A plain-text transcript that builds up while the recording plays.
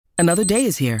Another day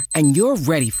is here, and you're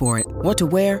ready for it. What to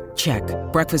wear? Check.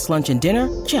 Breakfast, lunch, and dinner?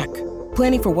 Check.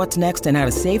 Planning for what's next and how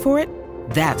to save for it?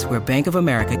 That's where Bank of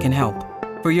America can help.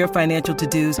 For your financial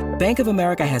to-dos, Bank of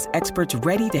America has experts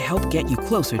ready to help get you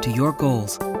closer to your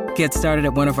goals. Get started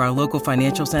at one of our local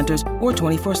financial centers or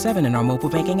 24/7 in our mobile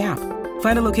banking app.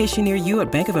 Find a location near you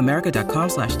at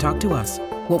bankofamerica.com/talktous.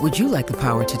 What would you like the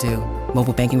power to do?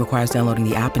 Mobile banking requires downloading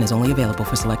the app and is only available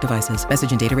for select devices.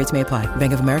 Message and data rates may apply.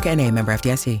 Bank of America N.A., member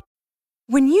FDIC.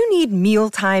 When you need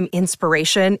mealtime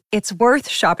inspiration, it's worth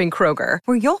shopping Kroger,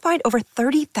 where you'll find over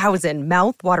 30,000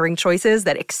 mouth-watering choices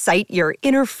that excite your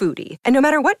inner foodie. And no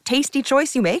matter what tasty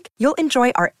choice you make, you'll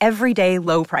enjoy our everyday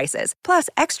low prices, plus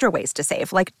extra ways to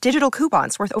save, like digital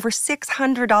coupons worth over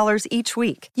 $600 each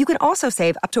week. You can also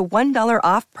save up to $1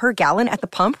 off per gallon at the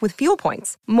pump with fuel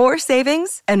points. More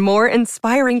savings and more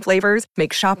inspiring flavors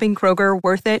make shopping Kroger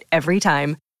worth it every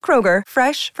time. Kroger,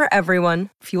 fresh for everyone.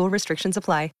 Fuel restrictions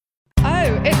apply.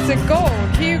 Oh, it's a goal.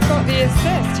 Who got the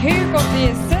assist? Who got the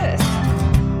assist?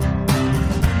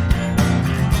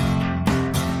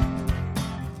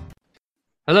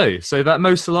 Hello, so that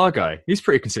Mo Salah guy, he's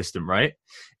pretty consistent, right?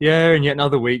 Yeah, and yet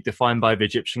another week defined by the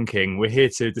Egyptian king. We're here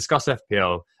to discuss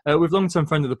FPL with long-term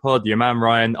friend of the pod, your man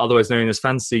Ryan, otherwise known as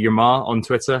Fantasy YIRMA on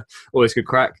Twitter. Always good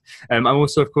crack. I'm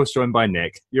also, of course, joined by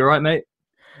Nick. You all right, mate?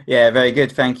 Yeah, very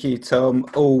good. Thank you, Tom.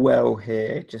 All well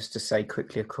here. Just to say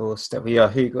quickly, of course, that we are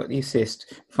Who Got the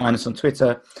Assist. Find us on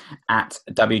Twitter at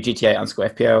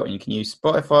WGTA_FPL, and you can use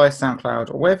Spotify,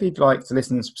 SoundCloud, or wherever you'd like to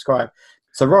listen and subscribe.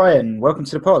 So, Ryan, welcome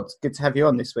to the pod. Good to have you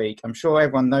on this week. I'm sure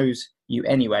everyone knows you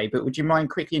anyway, but would you mind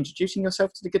quickly introducing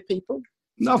yourself to the good people?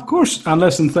 No, of course. And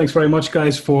listen, thanks very much,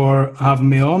 guys, for having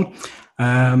me on.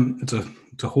 It's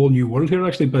a whole new world here,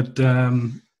 actually, but...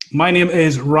 my name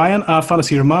is Ryan at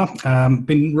Fantasy YIRMA.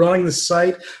 Been running the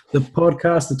site, the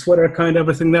podcast, the Twitter account,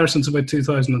 everything there since about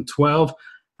 2012.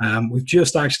 We've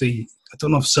just actually, I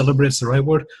don't know if celebrate's the right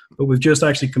word, but we've just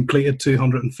actually completed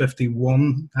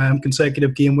 251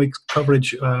 consecutive game weeks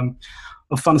coverage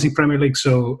of Fantasy Premier League.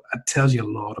 So it tells you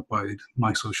a lot about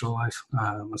my social life,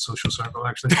 my social circle,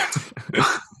 actually.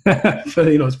 But,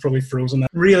 it's probably frozen now.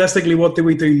 Realistically, what do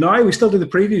we do now? We still do the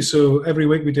preview. So every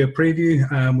week we do a preview.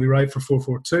 We write for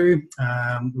 442.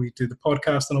 We do the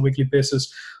podcast on a weekly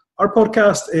basis. Our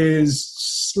podcast is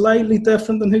slightly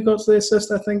different than Who Got the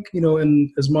Assist, I think,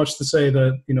 in as much to say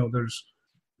that, there's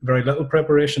very little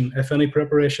preparation, if any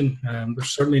preparation.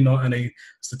 There's certainly not any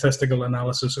statistical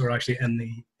analysis or actually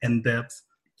any in-depth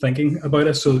thinking about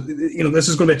it. So, this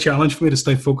is going to be a challenge for me to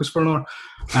stay focused for an hour.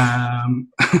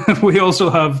 We also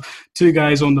have two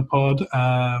guys on the pod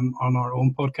on our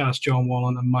own podcast, John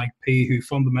Wallen and Mike P, who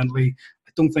fundamentally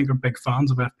I don't think are big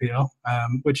fans of FPL,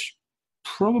 which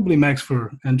probably makes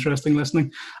for interesting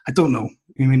listening. I don't know.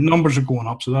 Numbers are going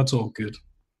up, so that's all good.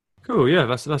 Cool, yeah,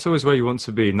 that's always where you want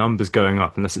to be, numbers going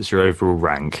up, unless it's your overall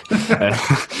rank.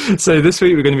 So this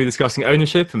week we're going to be discussing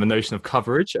ownership and the notion of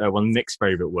coverage, one of Nick's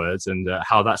favourite words, and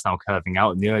how that's now curving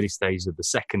out in the early stages of the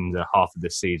second half of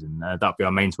this season. That'll be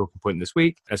our main talking point this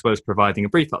week, as well as providing a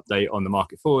brief update on the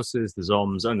market forces, the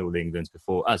ZOMs, and all England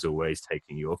before, as always,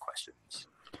 taking your questions.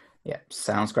 Yeah,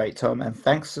 sounds great, Tom. And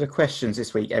thanks for the questions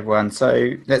this week, everyone.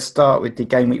 So let's start with the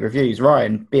game week reviews.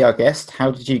 Ryan, be our guest.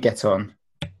 How did you get on?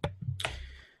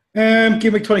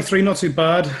 Game week 23, not too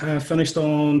bad. Finished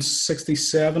on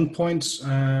 67 points.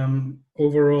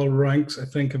 Overall ranks, I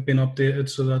think, have been updated.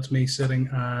 So that's me sitting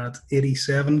at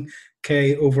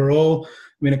 87k overall.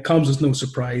 It comes as no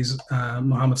surprise.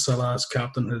 Mohamed Salah's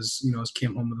captain has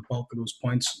came home with the bulk of those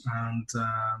points. And,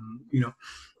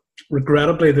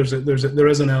 regrettably, there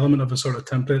is an element of a sort of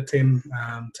template team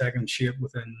taking shape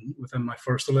within my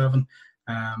first 11.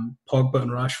 Pogba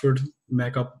and Rashford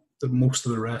make up most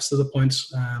of the rest of the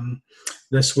points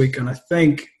this week, and I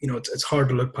think it's hard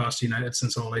to look past United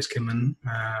since Ole's came in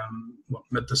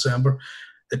mid-December.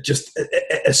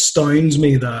 It astounds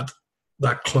me that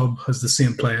club has the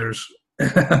same players,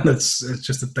 and it's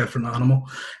just a different animal.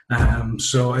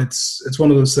 So it's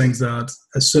one of those things that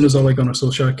as soon as Ole Gunnar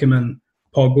Solskjaer came in,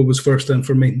 Pogba was first in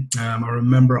for me. I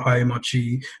remember how much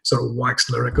he sort of waxed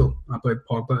lyrical about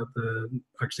Pogba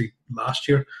actually last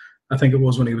year. I think it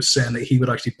was when he was saying that he would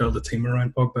actually build a team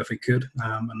around Pogba if he could,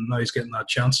 and now he's getting that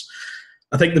chance.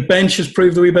 I think the bench has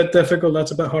proved a wee bit difficult.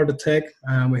 That's a bit hard to take.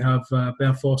 We have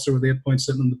Ben Foster with 8 points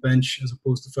sitting on the bench as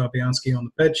opposed to Fabianski on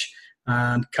the pitch,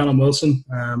 and Callum Wilson.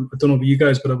 I don't know about you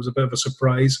guys, but it was a bit of a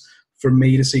surprise for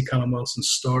me to see Callum Wilson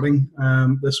starting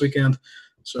this weekend.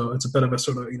 So it's a bit of a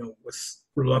sort of, with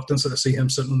reluctance that I see him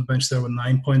sitting on the bench there with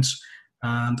 9 points.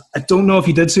 And I don't know if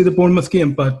you did see the Bournemouth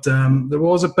game, but there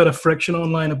was a bit of friction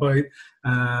online about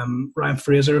Ryan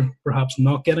Fraser perhaps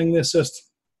not getting the assist.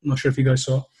 I'm not sure if you guys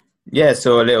saw it. Yeah,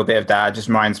 so a little bit of that just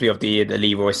reminds me of the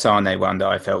Leroy Sané one that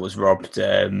I felt was robbed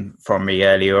from me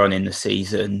earlier on in the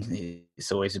season.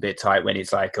 It's always a bit tight when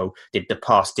it's like, oh, did the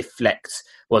pass deflect?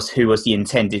 Who was the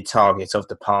intended target of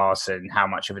the pass, and how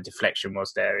much of a deflection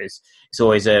was there? It's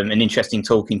always an interesting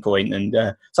talking point, and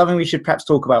something we should perhaps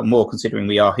talk about more, considering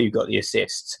we are who got the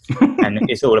assist, and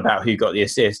it's all about who got the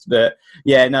assist. But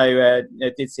yeah, no,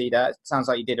 I did see that. Sounds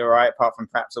like you did all right, apart from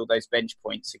perhaps all those bench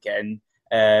points again.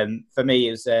 For me,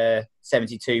 it was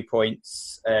 72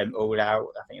 points all out.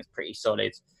 I think it's pretty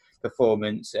solid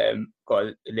performance. Got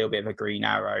a little bit of a green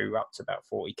arrow up to about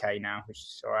 40k now, which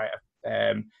is all right.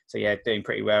 So yeah, doing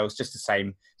pretty well. It's just the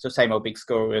same old big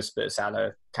scorers, but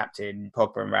Salah, captain,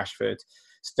 Pogba and Rashford.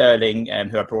 Sterling,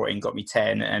 who I brought in, got me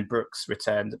 10, and Brooks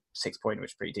returned 6 point,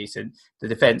 which was pretty decent. The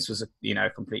defence was a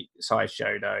complete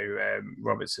sideshow though.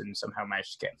 Robertson somehow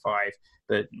managed to get 5,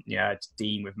 but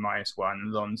Dean with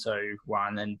 -1, Alonso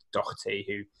 1, and Doherty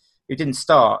who didn't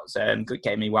start,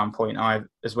 gave me 1 point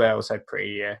as well. So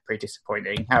pretty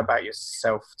disappointing. How about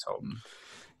yourself, Tom?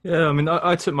 Yeah, I mean,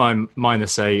 I took my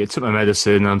 -8, I took my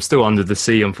medicine. I'm still under the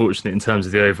sea, unfortunately, in terms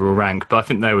of the overall rank, but I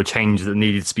think there were changes that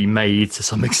needed to be made to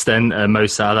some extent. Mo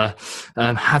Salah,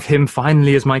 have him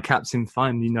finally as my captain,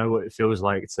 finally know what it feels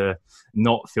like to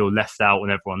not feel left out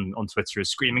when everyone on Twitter is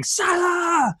screaming,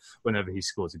 Salah, whenever he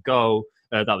scores a goal.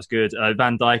 That was good.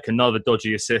 Van Dijk, another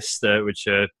dodgy assist, which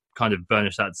kind of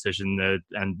burnished that decision,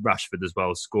 and Rashford as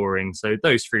well scoring. So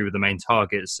those three were the main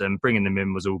targets. Bringing them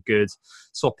in was all good.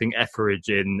 Swapping Etheridge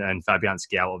in and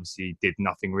Fabianski out obviously did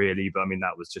nothing really, but I mean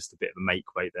that was just a bit of a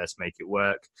make weight there to make it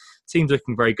work. Team's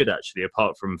looking very good actually,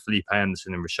 apart from Felipe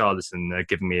Anderson and Richarlison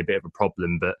giving me a bit of a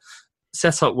problem, but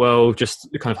set up well, just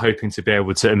kind of hoping to be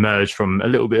able to emerge from a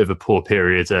little bit of a poor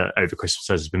period over Christmas,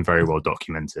 as has been very well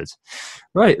documented.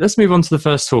 Right, let's move on to the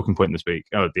first talking point this week,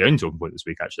 the only talking point this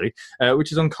week actually,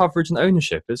 which is on coverage and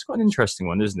ownership. It's quite an interesting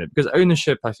one, isn't it? Because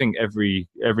ownership, I think every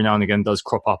now and again does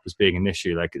crop up as being an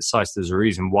issue. Like it's cited as a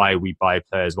reason why we buy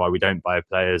players, why we don't buy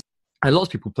players. A lot of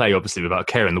people play, obviously, without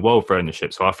care in the world for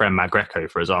ownership. So our friend Matt Greco,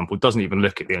 for example, doesn't even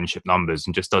look at the ownership numbers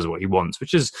and just does what he wants,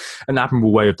 which is an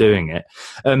admirable way of doing it.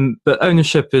 But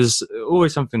ownership is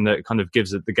always something that kind of gives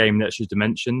the game an extra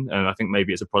dimension. And I think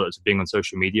maybe it's a product of being on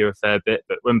social media a fair bit.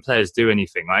 But when players do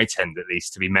anything, I tend at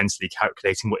least to be mentally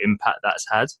calculating what impact that's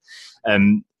had.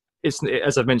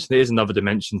 As I've mentioned, there is another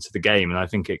dimension to the game, and I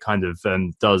think it kind of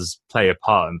does play a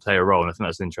part and play a role, and I think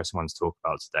that's an interesting one to talk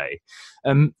about today.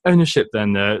 Ownership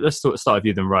then, let's start with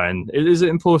you then, Ryan. Is it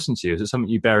important to you? Is it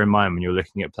something you bear in mind when you're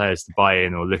looking at players to buy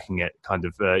in or looking at kind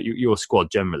of your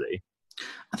squad generally?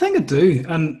 I think I do.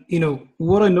 And,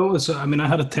 what I noticed, I mean, I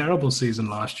had a terrible season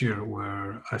last year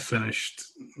where I finished,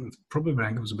 probably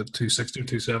rank it was about 260 or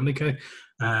 270k.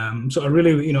 So I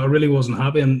really wasn't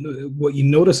happy. And what you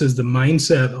notice is the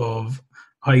mindset of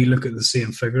how you look at the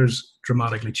same figures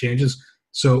dramatically changes.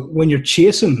 So when you're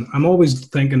chasing, I'm always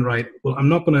thinking, right, well, I'm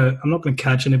not gonna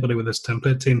catch anybody with this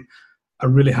template team. I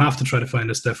really have to try to find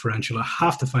this differential. I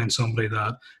have to find somebody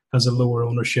that has a lower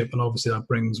ownership, and obviously that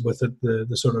brings with it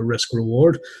the sort of risk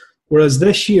reward. Whereas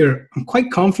this year, I'm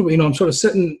quite comfortable. I'm sort of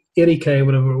sitting 80k,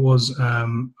 whatever it was,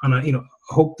 and I,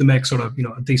 hope to make sort of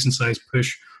a decent sized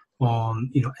push on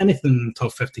anything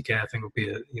until 50k. I think would be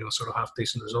a sort of half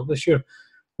decent result this year.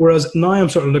 Whereas now I'm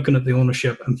sort of looking at the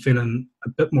ownership and feeling a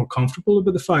bit more comfortable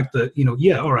about the fact that,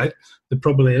 all right, there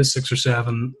probably is 6 or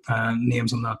 7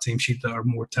 names on that team sheet that are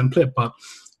more template, but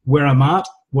where I'm at,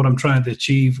 what I'm trying to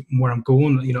achieve, and where I'm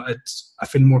going, I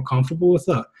feel more comfortable with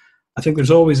that. I think there's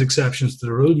always exceptions to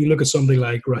the rule. You look at somebody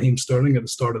like Raheem Sterling at the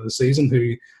start of the season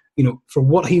who, for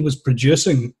what he was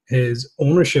producing, his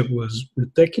ownership was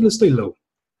ridiculously low.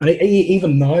 And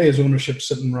even now, his ownership's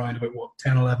sitting around about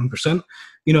 10, 11%.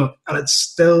 And it's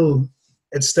still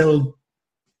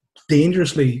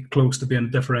dangerously close to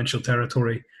being differential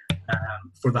territory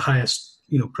for the highest,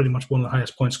 pretty much one of the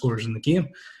highest point scorers in the game.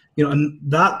 And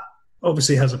that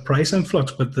obviously has a price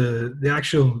influx, but the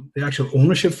actual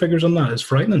ownership figures on that is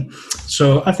frightening.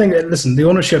 So I think, listen, the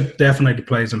ownership definitely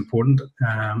plays important.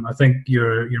 I think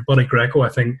your buddy Greco, I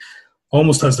think,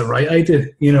 almost has the right idea.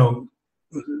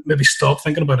 Maybe stop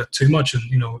thinking about it too much and,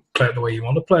 play it the way you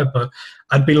want to play it. But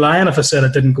I'd be lying if I said I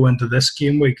didn't go into this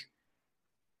game week.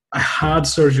 I had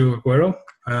Sergio Aguero.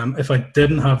 If I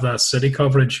didn't have that City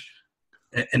coverage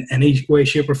in any way,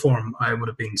 shape or form, I would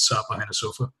have been sat behind a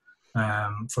sofa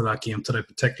for that game today,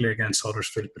 particularly against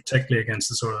Huddersfield, particularly against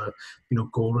the sort of,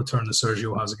 goal return that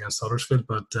Sergio has against Huddersfield.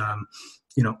 But,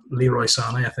 Leroy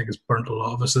Sané, I think, has burnt a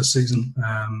lot of us this season.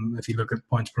 If you look at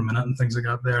points per minute and things like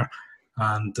that there.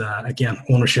 And again,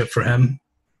 ownership for him,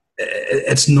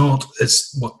 it's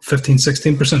 15,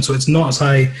 16%. So it's not as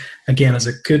high, again, as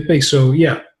it could be. So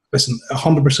yeah, listen,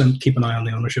 100% keep an eye on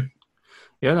the ownership.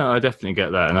 Yeah, no, I definitely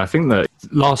get that. And I think that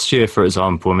last year, for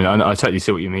example, I mean, I totally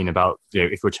see what you mean about,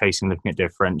 if we're chasing, looking at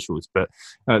differentials. But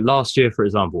last year, for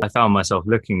example, I found myself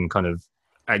looking kind of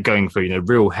at going for,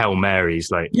 real Hail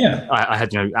Marys. Like, yeah, I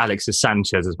had, Alexis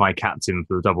Sanchez as my captain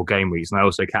for the double game weeks. And I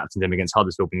also captained him against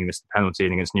Huddersfield when he missed the penalty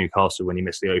and against Newcastle when he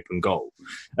missed the open goal.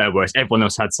 Whereas everyone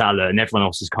else had Salah and everyone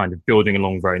else was kind of building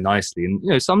along very nicely.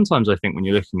 And, sometimes I think when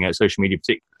you're looking at social media,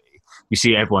 particularly, you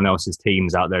see everyone else's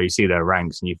teams out there, you see their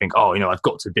ranks, and you think, oh, I've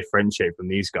got to differentiate from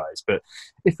these guys. But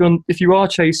if you are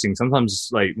chasing, sometimes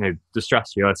the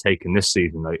strategy I've taken this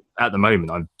season, at the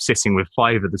moment, I'm sitting with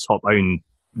 5 of the top owned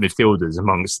midfielders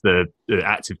amongst the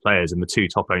active players and the 2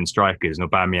 top owned strikers,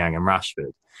 Aubameyang and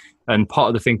Rashford. And part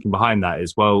of the thinking behind that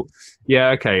is, well, yeah,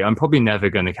 okay, I'm probably never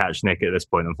going to catch Nick at this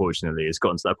point, unfortunately. It's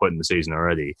gotten to that point in the season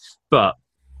already. But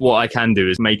what I can do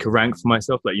is make a rank for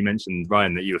myself. Like you mentioned,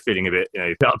 Ryan, that you were feeling a bit,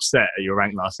 upset at your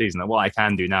rank last season. Like what I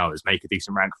can do now is make a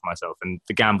decent rank for myself. And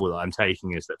the gamble that I'm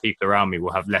taking is that people around me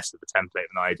will have less of a template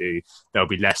than I do. They'll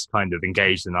be less kind of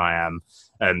engaged than I am.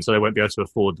 So they won't be able to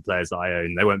afford the players that I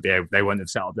own. They won't have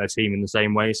set up their team in the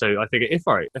same way. So I think if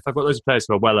I've got those players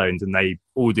who are well owned and they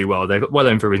all do well, they're well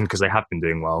owned for a reason because they have been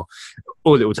doing well.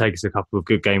 All it will take is a couple of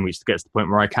good game weeks to get to the point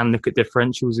where I can look at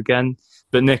differentials again.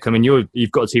 But Nick, I mean,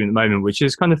 you've got a team at the moment which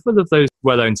is kind of full of those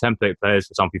well-owned template players.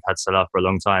 For example, you've had Salah for a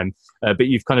long time, but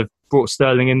you've kind of brought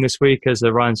Sterling in this week, as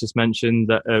Ryan's just mentioned.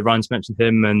 Ryan's mentioned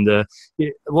him, and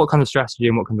what kind of strategy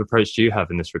and what kind of approach do you have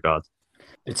in this regard?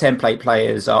 The template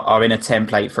players are in a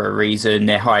template for a reason.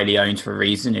 They're highly owned for a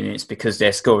reason, and it's because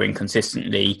they're scoring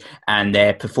consistently and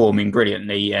they're performing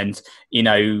brilliantly. And,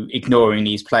 ignoring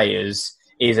these players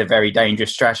is a very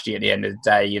dangerous strategy at the end of the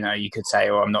day. You could say,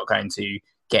 oh, I'm not going to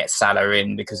get Salah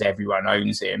in because everyone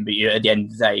owns him. But at the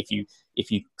end of the day,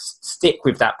 if you stick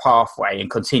with that pathway and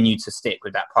continue to stick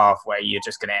with that pathway, you're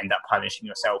just going to end up punishing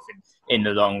yourself in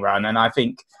the long run. And I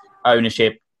think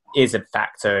ownership is a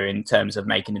factor in terms of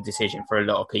making a decision for a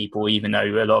lot of people, even though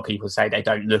a lot of people say they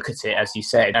don't look at it, as you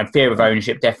said. And fear of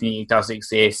ownership definitely does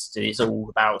exist. It's all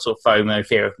about sort of FOMO,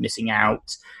 fear of missing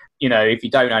out. If you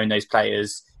don't own those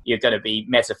players, you're going to be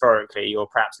metaphorically or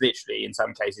perhaps literally in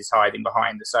some cases hiding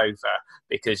behind the sofa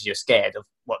because you're scared of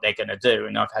what they're going to do.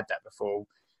 And I've had that before.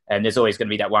 And there's always going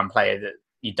to be that one player that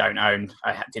you don't own.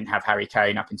 I didn't have Harry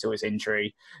Kane up until his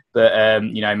injury, but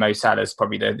Mo Salah's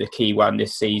probably the key one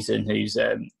this season,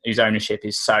 whose ownership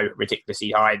is so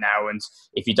ridiculously high now. And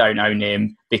if you don't own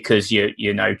him because you're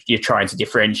trying to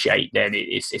differentiate, then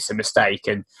it's a mistake.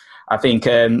 And I think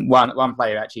one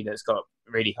player actually that's got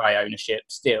really high ownership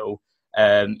still,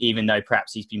 even though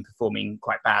perhaps he's been performing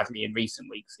quite badly in recent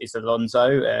weeks, is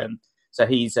Alonso. So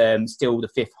he's still the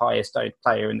 5th highest owned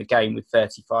player in the game with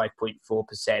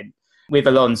 35.4%. With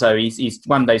Alonso, he's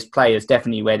one of those players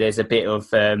definitely where there's a bit of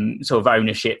sort of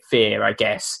ownership fear, I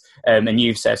guess. And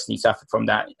you've certainly suffered from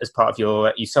that as part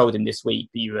of you sold him this week,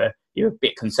 but you were a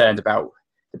bit concerned about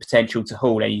the potential to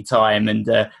haul any time. And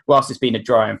whilst it's been a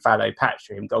dry and fallow patch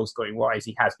for him, goal scoring wise,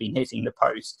 he has been hitting the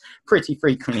post pretty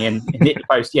frequently and hit the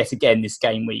post yet again this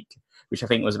game week, which I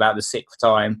think was about the 6th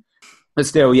time. But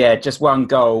still, yeah, just one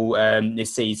goal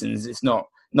this season. It's not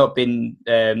been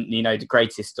the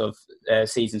greatest of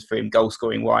seasons for him goal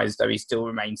scoring wise, though he still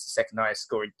remains the 2nd highest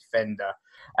scoring defender.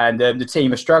 And the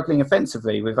team are struggling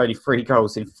offensively with only 3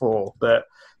 goals in 4. But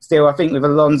still, I think with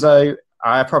Alonso,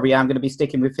 I probably am going to be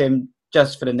sticking with him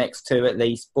just for the next 2 at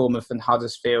least, Bournemouth and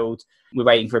Huddersfield. We're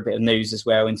waiting for a bit of news as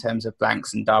well in terms of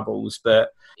blanks and doubles,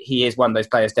 but he is one of those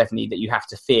players definitely that you have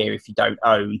to fear if you don't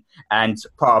own. And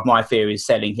part of my fear is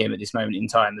selling him at this moment in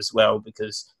time as well,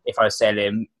 because if I sell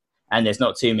him and there's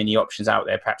not too many options out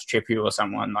there, perhaps Trippier or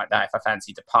someone like that, if I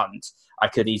fancy to punt, I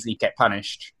could easily get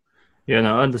punished. Yeah,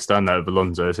 no, I understand that with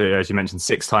Alonso. So, as you mentioned,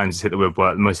 6 times he's hit the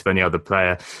woodwork, most of any other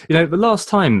player. The last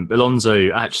time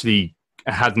Alonso actually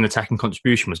had an attacking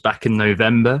contribution was back in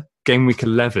November, game week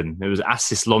 11. It was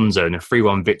Assis Lonzo in a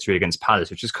 3-1 victory against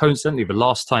Palace, which is coincidentally the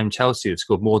last time Chelsea have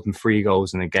scored more than 3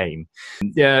 goals in a game.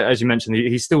 Yeah, as you mentioned,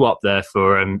 he's still up there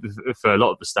for a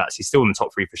lot of the stats. He's still in the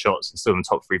top 3 for shots and still in the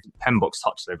top 3 for pen box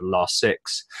touches over the last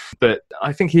 6. But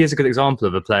I think he is a good example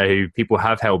of a player who people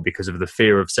have held because of the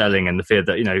fear of selling and the fear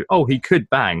that, he could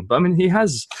bang. But I mean, he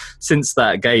has, since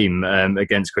that game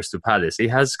against Crystal Palace, he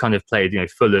has kind of played,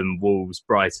 Fulham, Wolves,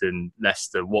 Brighton,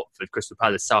 Leicester, Watford, Crystal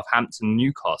Palace, Southampton,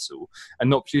 Newcastle, and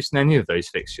not producing any of those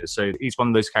fixtures. So he's one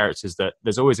of those characters that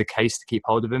there's always a case to keep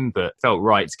hold of him, but felt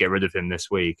right to get rid of him this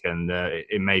week. And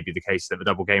it may be the case that the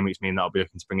double game weeks mean that I'll be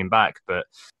looking to bring him back. But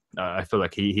I feel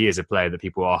like he is a player that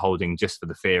people are holding just for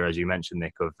the fear, as you mentioned,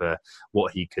 Nick, of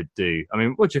what he could do. I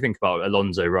mean, what do you think about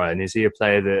Alonso, Ryan? Is he a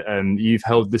player that you've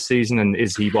held this season, and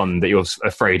is he one that you're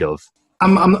afraid of?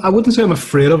 I wouldn't say I'm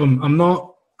afraid of him.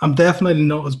 I'm definitely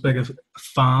not as big a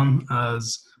fan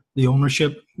as the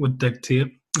ownership would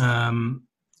dictate.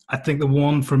 I think the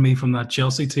one for me from that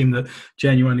Chelsea team that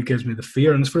genuinely gives me the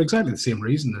fear, and it's for exactly the same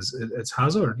reason, is it's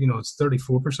Hazard. It's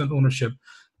 34% ownership.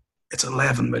 It's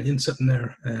 11 million sitting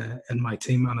there in my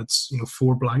team, and it's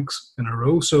 4 blanks in a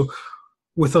row. So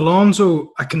with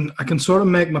Alonso, I can sort of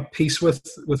make my peace with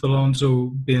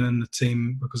Alonso being in the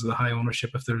team because of the high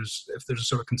ownership. If there's a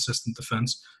sort of consistent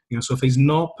defence, so if he's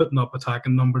not putting up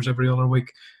attacking numbers every other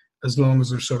week, as long as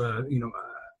there's sort of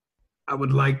I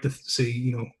would like to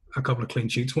see a couple of clean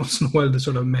sheets once in a while to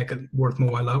sort of make it worth my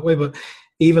while that way. But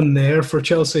even there for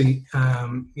Chelsea,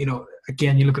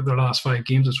 again, you look at their last 5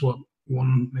 games, it's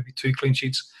 1, maybe 2 clean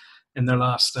sheets in their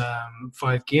last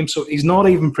 5 games. So he's not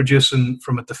even producing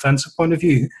from a defensive point of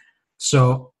view.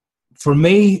 So for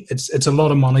me, it's a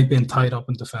lot of money being tied up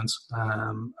in defence.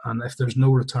 And if there's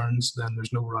no returns, then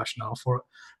there's no rationale for it.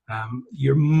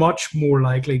 You're much more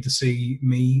likely to see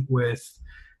me with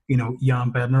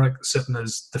Jan Bednarik sitting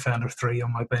as defender 3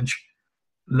 on my bench,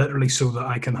 literally so that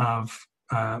I can have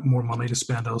more money to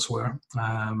spend elsewhere.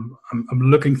 I'm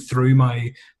looking through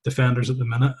my defenders at the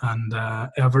minute, and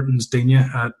Everton's Digne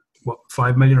at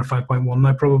 5 million or 5.1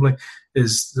 now probably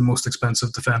is the most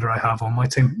expensive defender I have on my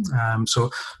team. So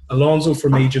Alonso for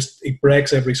me, he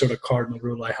breaks every sort of cardinal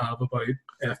rule I have about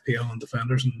FPL and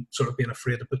defenders and sort of being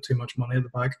afraid to put too much money in the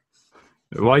bag.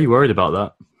 Why are you worried about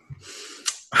that?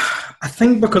 I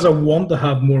think because I want to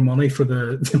have more money for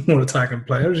the more attacking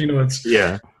players.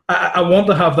 I want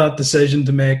to have that decision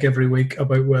to make every week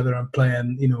about whether I'm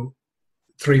playing,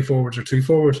 3 forwards or 2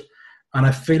 forwards. And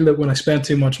I feel that when I spend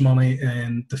too much money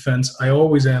in defence, I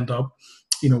always end up,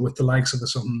 with the likes of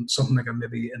something like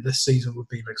maybe in this season would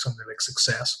be like something like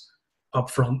Success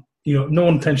up front. No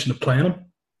intention of playing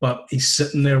him, but he's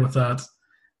sitting there with that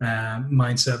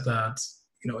mindset that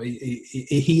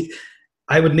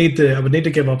I would need to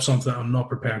give up something I'm not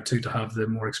prepared to have the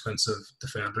more expensive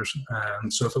defenders.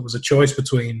 So if it was a choice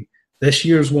between this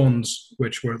year's ones,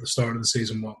 which were at the start of the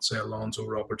season, say Alonso,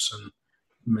 Robertson,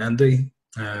 Mendy,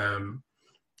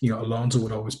 Alonso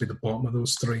would always be the bottom of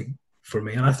those 3 for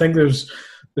me. And I think there's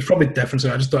probably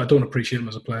differences. I don't appreciate him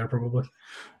as a player, probably.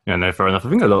 Yeah, no, fair enough. I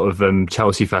think a lot of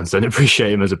Chelsea fans don't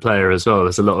appreciate him as a player as well.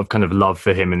 There's a lot of kind of love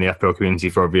for him in the FPL community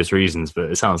for obvious reasons,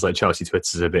 but it sounds like Chelsea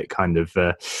Twitter's a bit kind of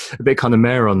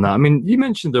mare on that. I mean, you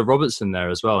mentioned the Robertson there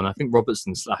as well, and I think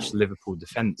Robertson / Liverpool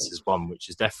defence is one which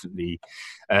is definitely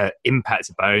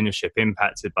impacted by ownership,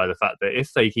 impacted by the fact that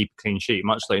if they keep a clean sheet,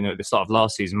 much like at the start of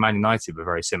last season, Man United were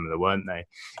very similar, weren't they?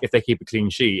 If they keep a clean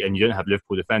sheet and you don't have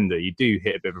Liverpool defender, you do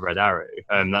hit a bit of a red arrow.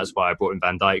 That's why I brought in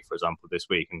Van Dijk, for example, this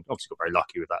week, and obviously got very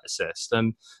lucky with that assist. I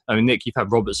mean, Nick, you've had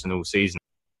Robertson all season.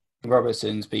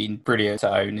 Robertson's been brilliant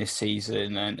to own this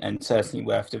season and certainly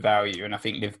worth the value. And I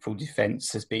think Liverpool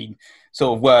defence has been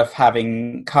sort of worth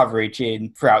having coverage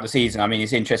in throughout the season. I mean,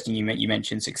 it's interesting you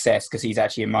mentioned Success because he's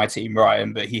actually in my team,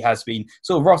 Ryan, but he has been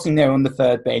sort of rotting there on the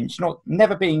 3rd bench,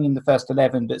 never being in the first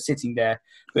 11, but sitting there.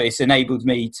 But it's enabled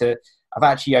me to... I've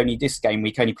actually this game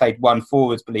week only played 1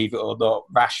 forward, believe it or not,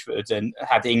 Rashford, and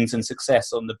had Ings and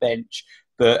Success on the bench.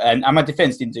 But and my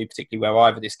defence didn't do particularly well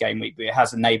either this game week, but it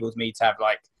has enabled me to have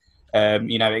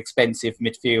expensive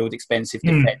midfield, expensive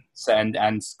defence,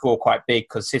 and score quite big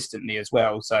consistently as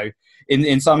well. So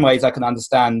in some ways, I can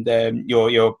understand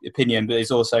your opinion, but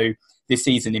it's also this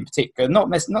season in particular, not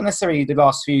necessarily the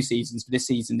last few seasons, but this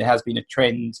season there has been a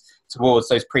trend towards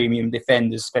those premium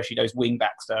defenders, especially those wing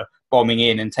backs that are bombing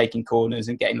in and taking corners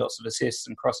and getting lots of assists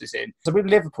and crosses in. So with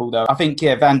Liverpool, though, I think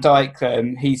Van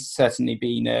Dijk, he's certainly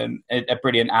been a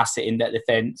brilliant asset in that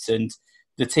defence, and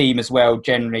the team as well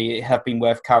generally have been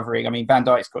worth covering. I mean, Van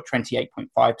Dijk's got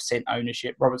 28.5%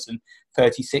 ownership, Robertson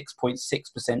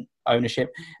 36.6%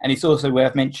 ownership, and it's also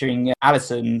worth mentioning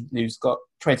Alisson, who's got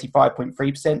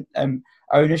 25.3%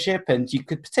 ownership, and you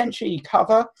could potentially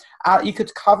cover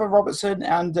Robertson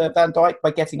and Van Dijk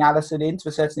by getting Alisson in to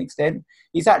a certain extent.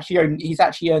 He's actually earned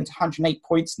 108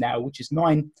 points now, which is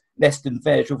 9 less than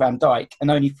Virgil van Dijk, and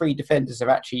only 3 defenders have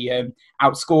actually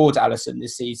outscored Alisson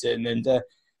this season, and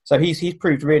so he's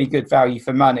proved really good value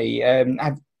for money.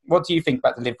 What do you think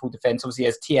about the Liverpool defence? Obviously,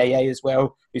 there's TAA as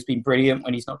well, who's been brilliant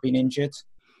when he's not been injured.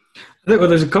 Well,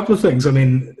 there's a couple of things. I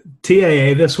mean,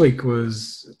 TAA this week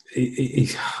was he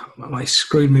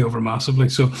screwed me over massively.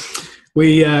 So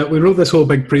we wrote this whole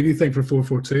big preview thing for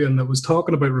 442, and it was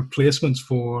talking about replacements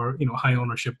for high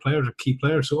ownership players or key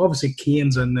players. So obviously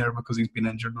Kane's in there because he's been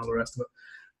injured and all the rest of it.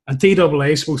 And TAA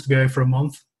is supposed to be out for a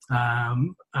month.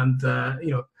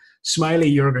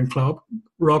 Smiley Jurgen Klopp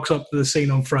rocks up to the scene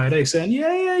on Friday saying,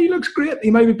 yeah, he looks great. He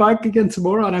might be back again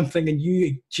tomorrow. And I'm thinking,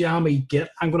 you jammy git.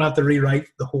 I'm going to have to rewrite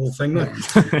the whole thing now.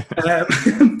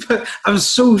 But I was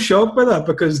so shocked by that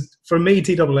because for me,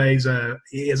 TAA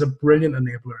is a brilliant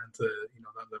enabler into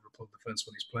that Liverpool defence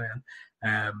when he's playing.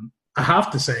 I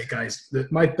have to say, guys,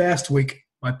 that my best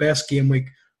game week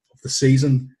of the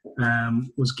season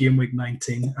was game week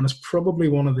 19, and it's probably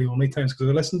one of the only times, because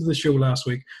I listened to the show last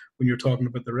week when you were talking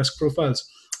about the risk profiles,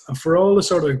 and for all the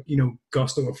sort of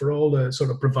gusto, or for all the sort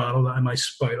of bravado that I might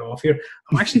spout off here,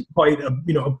 I'm actually quite a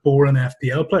boring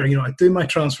FPL player. I do my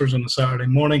transfers on a Saturday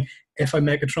morning if I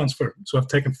make a transfer. So I've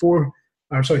taken 3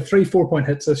 4-point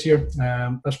hits this year.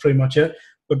 That's pretty much it.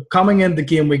 But coming into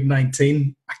game week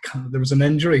 19, there was an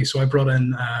injury, so I brought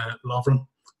in Lovren,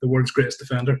 the world's greatest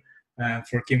defender,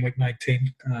 for game week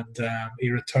 19, and he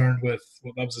returned with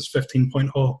that was his 15-point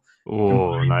haul.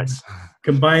 Oh, nice!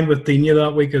 Combined with Digne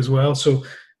that week as well, so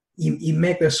you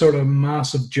make this sort of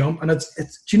massive jump, and it's do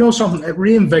you know something? It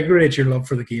reinvigorates your love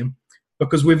for the game,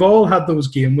 because we've all had those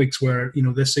game weeks where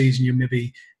this season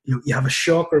you have a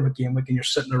shocker of a game week and you're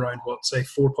sitting around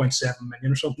 4.7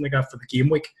 million or something like that for the game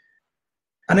week.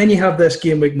 And then you have this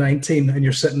game week 19 and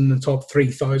you're sitting in the top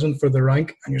 3,000 for the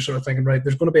rank, and you're sort of thinking, right,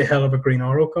 there's going to be a hell of a green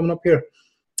arrow coming up here.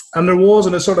 And there was,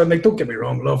 and it's sort of like, don't get me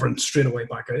wrong, Lovren straight away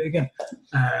back out again.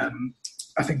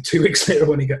 I think 2 weeks later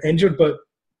when he got injured, but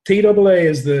TAA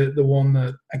is the one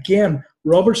that, again,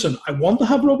 Robertson, I want to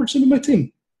have Robertson in my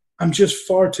team. I'm just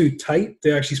far too tight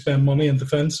to actually spend money in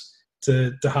defence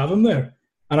to have him there.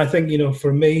 And I think,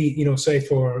 for me, say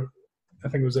for, I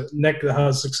think it was Nick that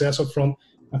has success up front,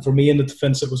 and for me in the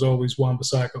defence, it was always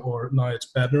Wan-Bissaka, or now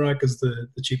it's Bednarak as the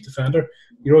chief defender.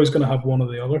 You're always going to have one or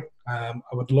the other. I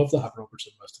would love to have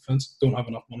Robertson in defence. Don't have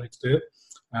enough money to do it.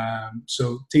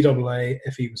 So TAA,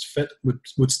 if he was fit,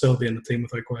 would still be in the team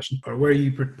without question. Or where are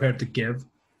you prepared to give?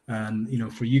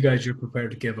 And, for you guys, you're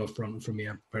prepared to give up front, and for me,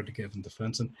 I'm prepared to give in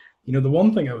defence. And, the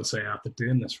one thing I would say after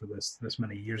doing this for this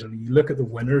many years, and you look at the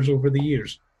winners over the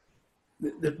years,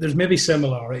 there's maybe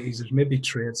similarities, there's maybe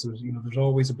traits, there's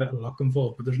always a bit of luck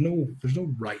involved, but there's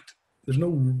no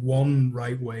one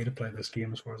right way to play this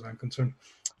game as far as I'm concerned.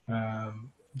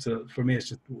 So for me, it's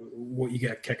just what you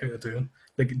get a kick out of doing.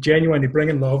 Like, genuinely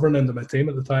bringing Lovren into my team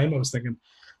at the time, I was thinking,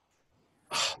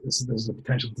 this is a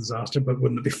potential disaster, but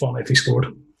wouldn't it be fun if he scored?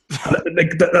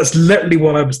 That's literally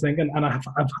what I was thinking, and I've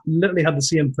literally had the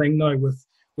same thing now with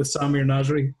Samir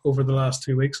Nasri over the last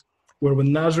 2 weeks, where when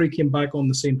Nasri came back on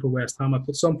the scene for West Ham, I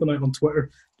put something out on Twitter,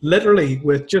 literally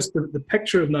with just the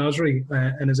picture of Nasri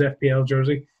in his FPL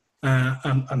jersey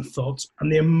and thoughts,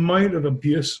 and the amount of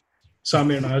abuse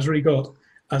Samir Nasri got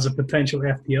as a potential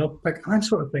FPL pick. And I'm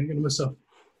sort of thinking to myself,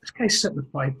 this guy's sitting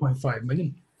at 5.5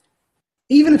 million.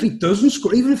 Even if he doesn't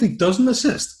score, even if he doesn't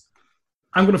assist,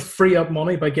 I'm going to free up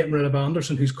money by getting rid of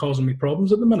Anderson, who's causing me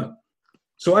problems at the minute.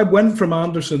 So I went from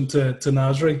Anderson to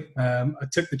Nasri. I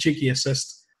took the cheeky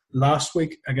assist last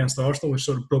week against Arsenal, which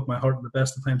sort of broke my heart at the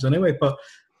best of times anyway. But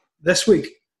this week,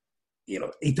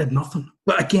 he did nothing.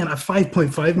 But again, at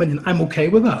 5.5 million, I'm okay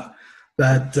with that.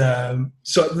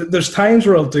 So there's times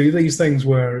where I'll do these things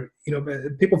where,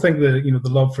 people think the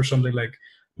love for somebody like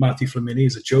Matthew Flamini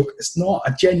is a joke. It's not.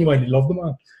 I genuinely love the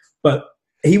man. But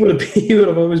he would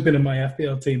have always been in my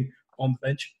FPL team on the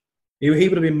bench. He would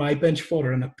have been my bench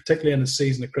fodder, and particularly in his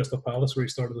season at Crystal Palace where he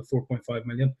started at 4.5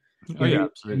 million. Oh, yeah,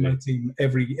 absolutely. My team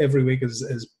every week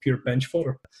is pure bench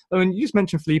fodder. I mean, you just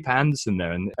mentioned Felipe Anderson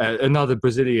there, and another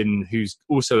Brazilian who's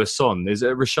also a son is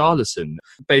Richarlison.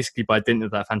 Basically, by dint of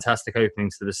that fantastic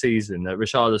opening to the season,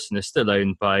 Richarlison is still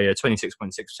owned by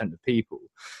 26.6% of people.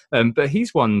 But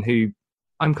he's one who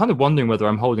I'm kind of wondering whether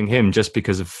I'm holding him just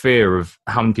because of fear of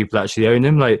how many people actually own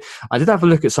him. Like, I did have a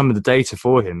look at some of the data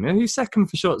for him. He's second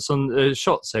for shots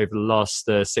over the last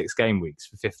 6 game weeks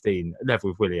for 15, level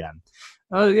with Willian.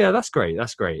 Yeah, that's great.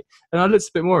 And I looked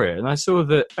a bit more at it, and I saw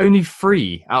that only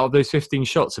 3 out of those 15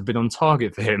 shots have been on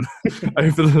target for him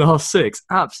over the last 6.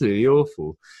 Absolutely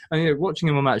awful. And watching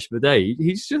him on Match of the Day,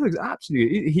 he just looks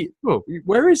absolutely.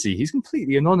 Where is he? He's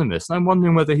completely anonymous, and I'm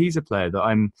wondering whether he's a player that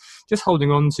I'm just holding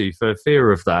on to for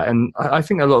fear of that. And I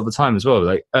think a lot of the time as well,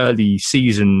 like early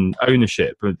season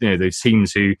ownership, those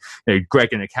teams who,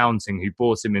 Greg in accounting, who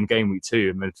bought him in game week 2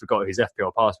 and then forgot his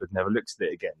FPL password, and never looked at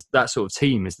it again. That sort of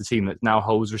team is the team that now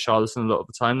holds Richarlison a lot of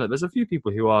the time. Like, there's a few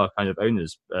people who are kind of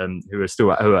owners who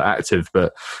are active,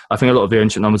 but I think a lot of the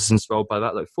ownership numbers are swelled by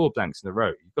that, like 4 blanks in a row.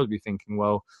 You've got to be thinking,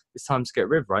 well, it's time to get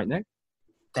rid, right, Nick?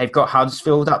 They've got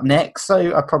Huddersfield up next,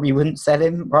 so I probably wouldn't sell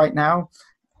him right now.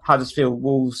 Huddersfield,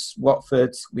 Wolves,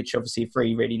 Watford, which obviously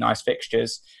 3 really nice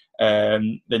fixtures.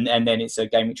 And then it's a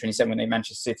game week 27 when they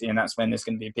Manchester City, and that's when there's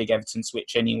going to be a big Everton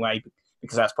switch anyway,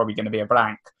 because that's probably going to be a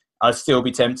blank. I'd still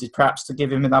be tempted perhaps to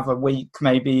give him another week,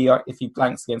 maybe if he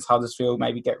blanks against Huddersfield,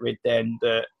 maybe get rid then.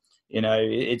 But,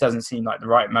 it doesn't seem like the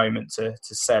right moment to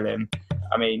sell him.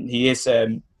 I mean, he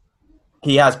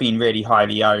has been really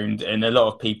highly owned, and a lot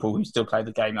of people who still play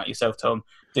the game, like yourself, Tom,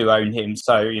 do own him.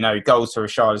 So, goals to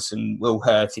Richarlison will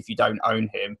hurt if you don't own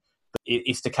him. But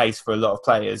it's the case for a lot of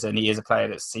players, and he is a player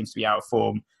that seems to be out of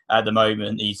form at the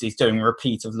moment. He's doing a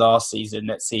repeat of last season.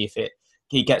 Let's see if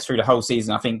he gets through the whole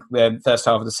season. I think first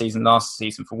half of the season, last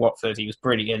season for Watford, he was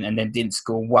brilliant, and then didn't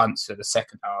score once for the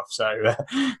second half. So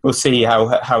we'll see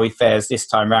how he fares this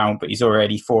time round, but he's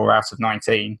already 4 out of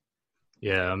 19.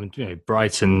 Yeah, I mean,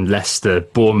 Brighton, Leicester,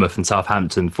 Bournemouth and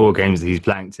Southampton, 4 games that he's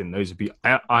blanked in. Those would be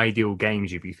ideal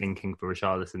games you'd be thinking for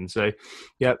Richarlison. So,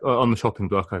 yeah, on the shopping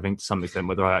block, I think to some extent,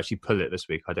 whether I actually pull it this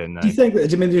week, I don't know. Do you think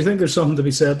there's something to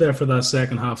be said there for that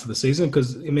second half of the season?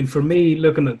 Because, for me,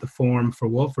 looking at the form for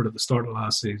Watford at the start of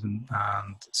last season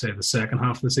and, say, the second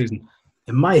half of the season,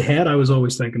 in my head, I was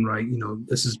always thinking, right,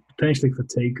 this is potentially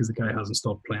fatigue because the guy hasn't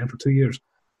stopped playing for 2 years.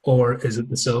 Or is it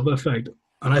the Silva effect?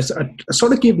 And I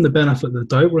sort of gave him the benefit of the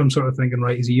doubt where I'm sort of thinking,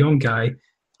 right, he's a young guy.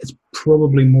 It's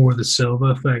probably more the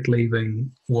Silva effect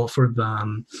leaving Watford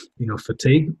than,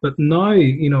 fatigue. But now,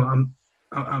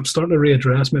 I'm starting to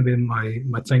readdress maybe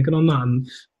my thinking on that. And,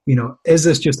 is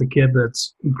this just a kid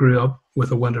that's grew up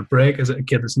with a winter break? Is it a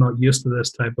kid that's not used to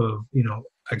this type of,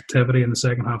 activity in the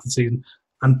second half of the season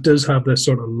and does have this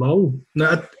sort of lull?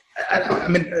 Now, I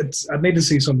need to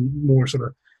see some more sort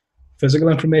of physical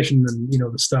information and,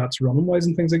 the stats running-wise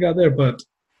and things like that there. But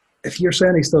if you're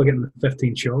saying he's still getting the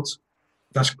 15 shots,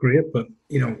 that's great. But,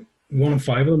 1 in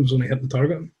 5 of them is only hitting the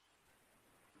target.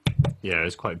 Yeah,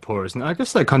 it's quite poor, isn't it? I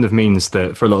guess that kind of means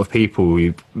that for a lot of people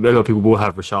will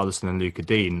have Richarlison and Luca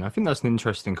Dean. I think that's an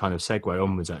interesting kind of segue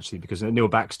onwards, actually, because Neil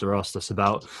Baxter asked us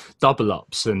about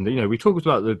double-ups. And, we talked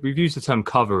about we've used the term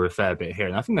cover a fair bit here.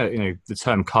 And I think that, the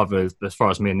term cover, as far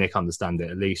as me and Nick understand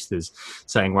it, at least, is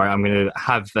saying, right, I'm going to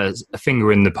have a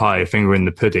finger in the pie, a finger in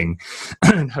the pudding,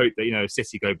 and hope that, if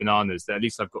City go bananas, that at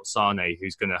least I've got Sane,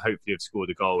 who's going to hopefully have scored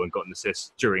a goal and got an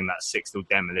assist during that 6-0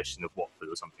 demolition of Watford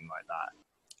or something like that.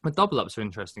 But double-ups are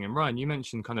interesting. And Ryan, you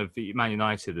mentioned kind of Man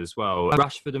United as well.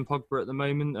 Rashford and Pogba at the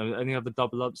moment. Any other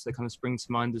double-ups that kind of spring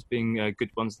to mind as being good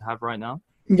ones to have right now?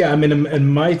 Yeah, in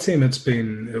my team,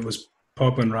 it was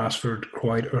Pogba and Rashford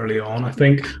quite early on. I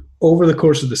think over the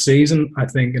course of the season, I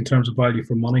think in terms of value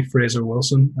for money, Fraser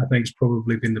Wilson, I think, has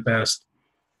probably been the best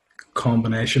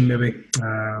combination maybe.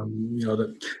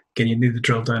 That again, you need to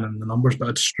drill down in the numbers, but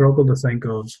I'd struggle to think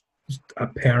of a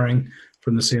pairing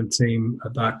from the same team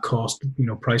at that cost,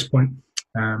 price point,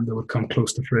 that would come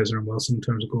close to Fraser and Wilson in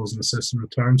terms of goals and assists and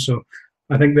returns. So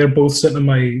I think they're both sitting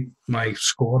in my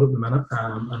squad at the minute,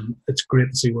 and it's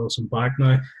great to see Wilson back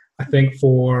now. I think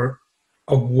for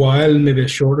a while, maybe a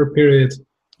shorter period,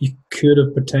 you could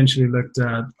have potentially looked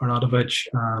at Arnautovic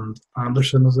and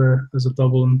Anderson as a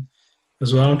double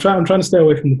as well. I'm trying to stay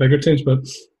away from the bigger teams, but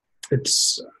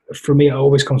it's, for me, it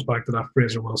always comes back to that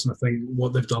Fraser Wilson. I think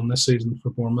what they've done this season for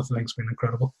Bournemouth, I think, has been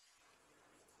incredible.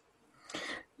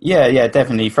 Yeah,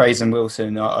 definitely. Fraser and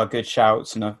Wilson are good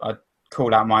shouts, and I'd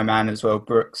call out my man as well,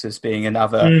 Brooks, as being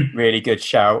another really good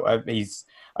shout. He's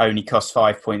only cost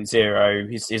 5.0.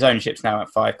 His ownership's now at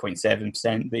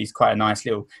 5.7%, but he's quite a nice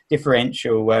little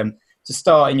differential to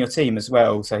start in your team as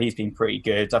well. So he's been pretty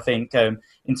good. I think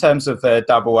in terms of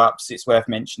double ups, it's worth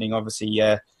mentioning, obviously,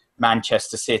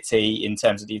 Manchester City, in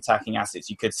terms of the attacking assets.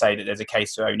 You could say that there's a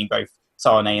case for owning both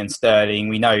Sane and Sterling.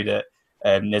 We know that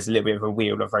there's a little bit of a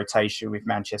wheel of rotation with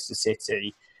Manchester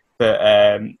City, but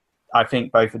I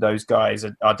think both of those guys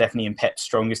are definitely in Pep's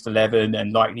strongest 11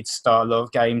 and likely to start a lot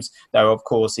of games. Though, of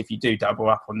course, if you do double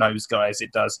up on those guys,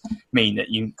 it does mean that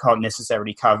you can't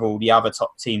necessarily cover all the other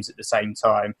top teams at the same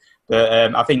time.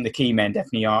 But I think the key men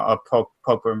definitely are Pogba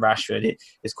and Rashford.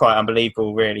 It's quite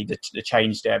unbelievable, really, the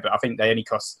change there. But I think they only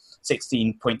cost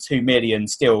 16.2 million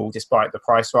still, despite the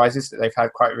price rises that they've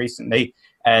had quite recently.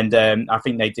 And I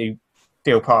think they do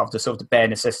feel part of the sort of the bare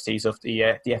necessities of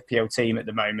the FPL team at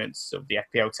the moment, sort of the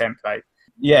FPL template.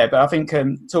 Yeah, but I think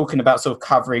talking about sort of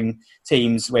covering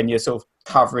teams when you're sort of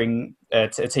covering a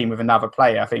team with another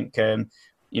player, I think,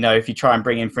 if you try and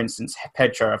bring in, for instance,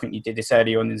 Pedro, I think you did this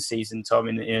earlier on in the season, Tom,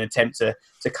 in an attempt to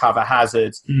cover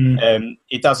Hazard.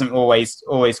 It doesn't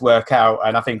always work out.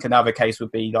 And I think another case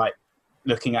would be like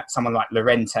looking at someone like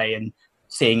Llorente and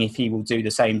seeing if he will do the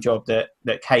same job that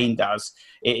Kane does.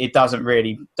 It doesn't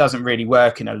really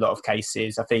work in a lot of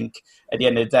cases. I think at the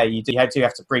end of the day, you do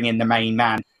have to bring in the main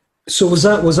man So was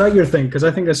that your thing? Because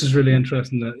I think this is really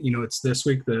interesting that it's this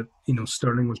week that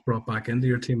Sterling was brought back into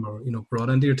your team, or brought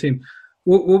into your team.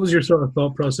 What was your sort of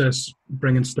thought process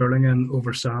bringing Sterling in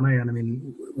over Sané? And I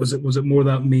mean, was it more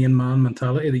that main man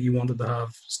mentality that you wanted to have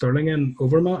Sterling in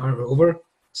over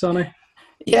Sané?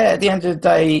 Yeah, at the end of the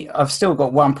day, I've still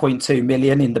got 1.2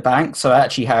 million in the bank, so I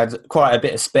actually had quite a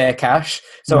bit of spare cash.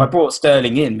 So I brought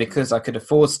Sterling in because I could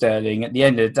afford Sterling. At the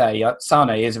end of the day,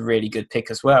 Sané is a really good pick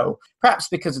as well. Perhaps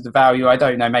because of the value, I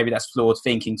don't know, maybe that's flawed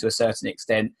thinking to a certain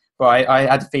extent. But I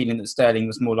had a feeling that Sterling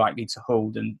was more likely to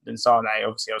hold than Sané.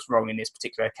 Obviously, I was wrong in this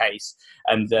particular case.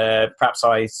 And perhaps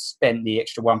I spent the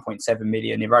extra 1.7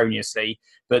 million erroneously.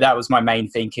 But that was my main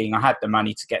thinking. I had the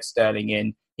money to get Sterling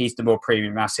in. He's the more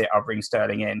premium asset. I'll bring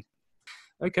Sterling in.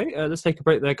 Okay, let's take a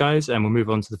break there, guys, and we'll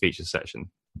move on to the features section.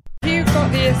 Who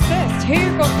got the assist?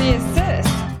 Who got the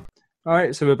assist? All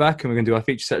right, so we're back and we're going to do our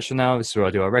feature section now. This is where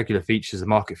I do our regular features, the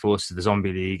Market Forces, the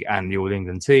Zombie League and the All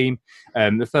England team.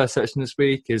 The first section this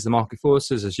week is the Market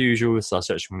Forces. As usual, this is our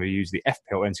section where we use the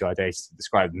FPL NTI data to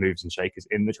describe the moves and shakers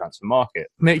in the transfer market.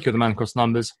 Nick, you're the man across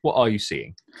numbers. What are you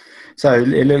seeing? So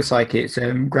it looks like it's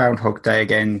Groundhog Day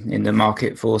again in the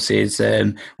Market Forces,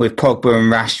 with Pogba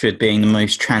and Rashford being the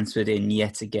most transferred in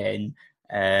yet again.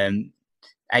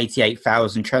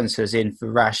 88,000 transfers in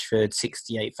for Rashford,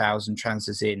 68,000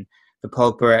 transfers in for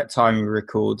Pogba at time of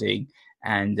recording.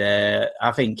 And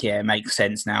I think, it makes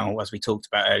sense now, as we talked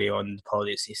about earlier on in the pod,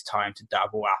 it's time to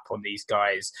double up on these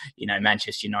guys.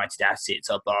 Manchester United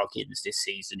assets are bargains this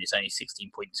season. It's only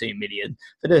 16.2 million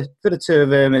for the two of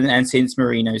them. And since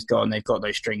Mourinho's gone, they've got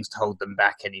no strings to hold them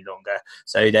back any longer.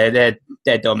 So they're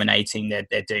dominating. They're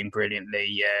doing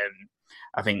brilliantly.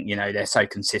 I think, they're so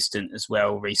consistent as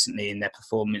well recently in their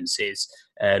performances.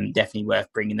 Definitely worth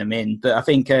bringing them in. But I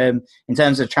think in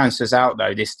terms of transfers out,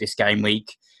 though, this game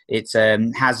week, it's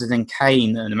Hazard and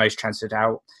Kane are the most transferred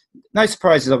out. No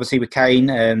surprises, obviously, with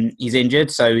Kane. He's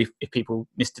injured, so if people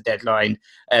missed the deadline,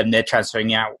 they're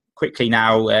transferring out quickly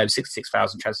now.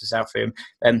 66,000 transfers out for him.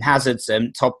 Hazard's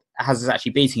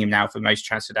actually beating him now for most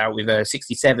transferred out with over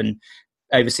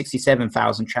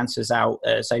 67,000 transfers out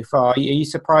so far. Are you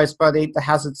surprised by the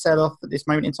Hazard sell-off at this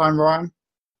moment in time, Ryan?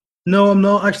 No, I'm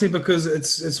not actually, because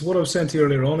it's what I was saying to you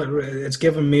earlier on. It's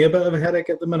given me a bit of a headache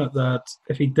at the minute that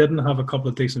if he didn't have a couple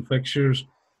of decent fixtures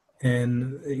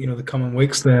in the coming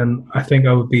weeks, then I think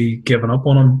I would be giving up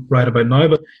on him right about now.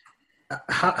 But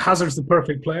Hazard's the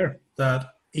perfect player. That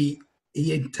he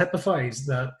typifies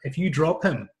that if you drop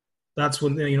him, that's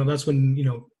when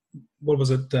what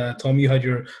was it, Tom? You had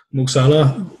your Mo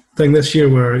Salah thing this year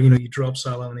where you drop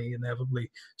Salah and he inevitably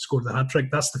scored the hat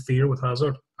trick. That's the fear with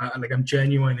Hazard. I'm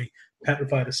genuinely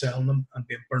petrified of selling them and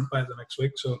being burnt by it the next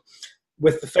week. So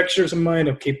with the fixtures in mind,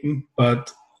 I'll keep him,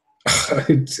 but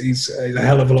he's a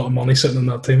hell of a lot of money sitting in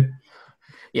that team.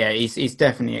 Yeah, he's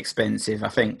definitely expensive. I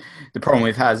think the problem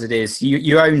with Hazard is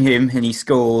you own him and he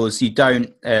scores. You don't.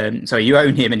 You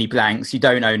own him and he blanks. You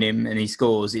don't own him and he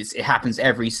scores. It happens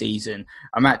every season.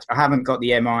 I haven't got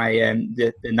the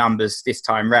the numbers this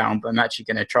time round, but I'm actually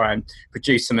going to try and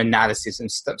produce some analysis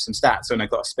and some stats when I've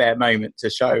got a spare moment to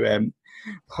show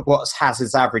what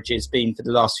Hazard's average has been for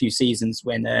the last few seasons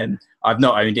when I've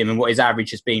not owned him, and what his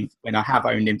average has been when I have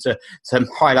owned him, to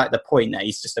highlight the point that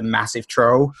he's just a massive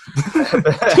troll.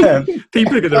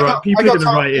 People are going to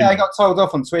write in. Yeah, I got told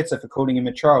off on Twitter for calling him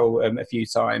a troll a few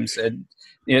times, and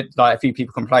a few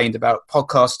people complained about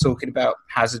podcasts talking about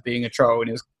Hazard being a troll, and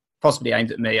it was possibly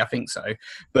aimed at me. I think so,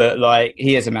 but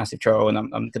he is a massive troll, and I'm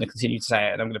going to continue to say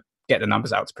it, and I'm going to get the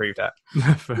numbers out to prove that.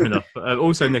 Fair enough.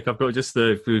 Also, Nick, I've got just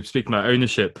we were speaking about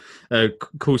ownership.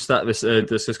 Cool stat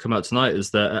this has come out tonight is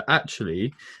that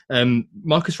actually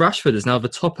Marcus Rashford is now the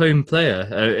top owned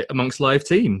player amongst live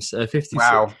teams.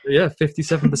 Wow. Yeah,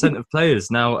 57% of players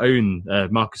now own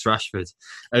Marcus Rashford.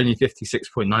 Only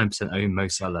 56.9% own Mo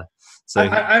Salah. So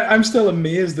I'm still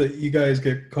amazed that you guys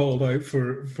get called out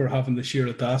for having the sheer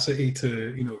audacity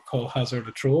to call Hazard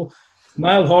a troll.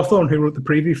 Niall Hawthorne, who wrote the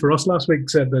preview for us last week,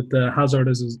 said that Hazard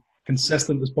is as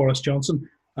consistent as Boris Johnson,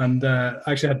 and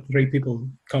actually had 3 people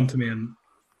come to me and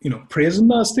praising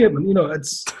that statement.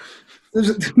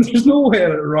 There's no way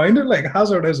around it.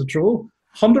 Hazard is a troll,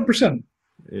 100%.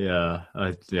 Yeah,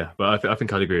 but I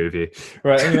think I'd agree with you.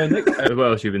 Right, anyway, Nick, what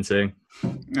else have you been seeing?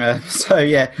 Other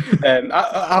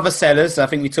sellers, I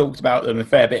think we talked about them a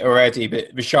fair bit already,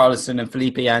 but Richarlison and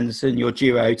Felipe Anderson, your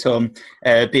duo, Tom,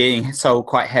 being sold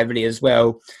quite heavily as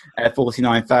well.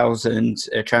 49,000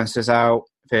 transfers out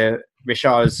for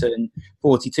Richarlison,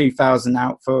 42,000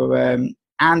 out for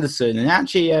Anderson. And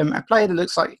actually, a player that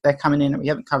looks like they're coming in that we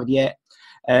haven't covered yet.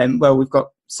 We've got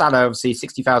Salah, obviously,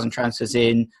 60,000 transfers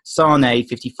in. Sane,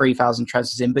 53,000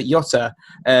 transfers in. But Jota,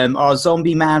 our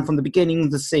zombie man from the beginning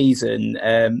of the season,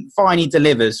 finally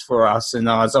delivers for us and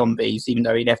our zombies, even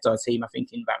though he left our team, I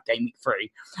think, in about game week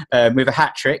 3, with a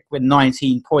hat-trick with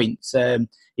 19 points.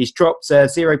 He's dropped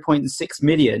 0.6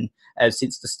 million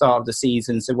since the start of the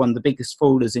season, so one of the biggest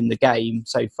fallers in the game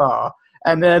so far.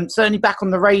 And certainly back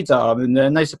on the radar, and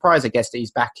no surprise, I guess, that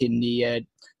he's back in the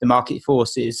market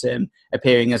forces,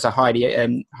 appearing as a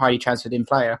highly transferred in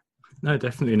player. No,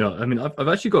 definitely not. I mean, I've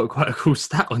actually got quite a cool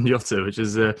stat on Jota, which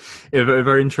is a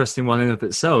very interesting one in of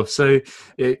itself. So,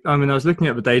 I was looking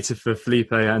at the data for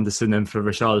Felipe Anderson and for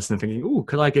Richarlison, thinking, "Oh,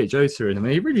 could I get Jota in?" I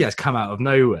mean, he really has come out of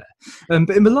nowhere. But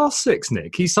in the last 6,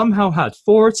 Nick, he somehow had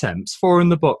 4 attempts, 4 in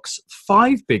the box,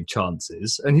 5 big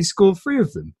chances, and he scored 3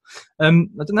 of them. I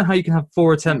don't know how you can have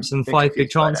 4 attempts and 5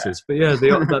 big chances, but yeah,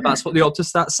 that's what the Opta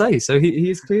stats say. So he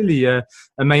is clearly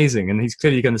amazing, and he's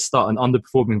clearly going to start an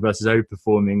underperforming versus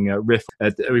overperforming riff.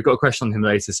 We've got a question on him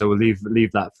later, so we'll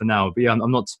leave that for now. But yeah,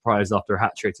 I'm not surprised after a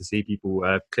hat-trick to see people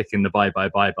clicking the buy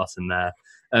button there.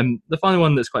 The final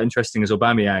one that's quite interesting is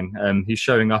Aubameyang. He's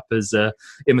showing up as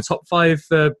in the top 5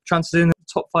 transfers in,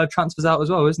 top 5 transfers out as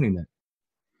well, isn't he, Nick?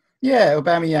 Yeah,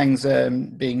 Aubameyang's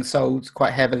being sold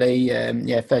quite heavily.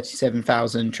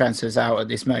 37,000 transfers out at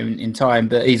this moment in time,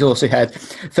 but he's also had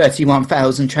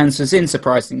 31,000 transfers in,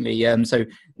 surprisingly. So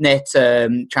net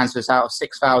transfers out of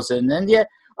 6,000. And yeah,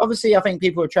 obviously, I think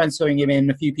people are transferring him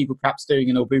in. A few people perhaps doing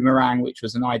an boomerang, which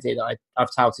was an idea that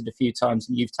I've touted a few times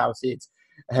and you've touted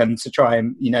to try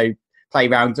and, play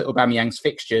around Aubameyang's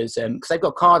fixtures. Because they've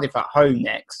got Cardiff at home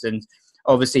next, and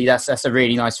obviously that's a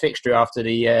really nice fixture after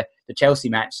the Chelsea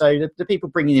match. So the people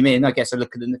bringing him in, I guess, are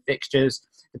looking at the fixtures.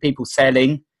 The people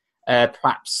selling,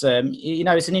 perhaps,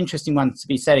 it's an interesting one to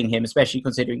be selling him, especially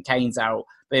considering Kane's out.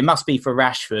 But it must be for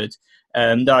Rashford.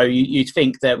 Though you'd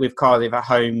think that with Cardiff at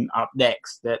home up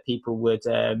next, that people would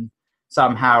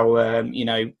somehow,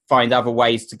 find other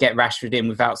ways to get Rashford in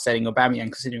without selling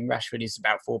Aubameyang, considering Rashford is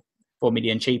about 4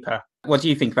 million cheaper. What do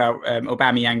you think about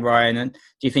Aubameyang, Ryan? And do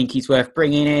you think he's worth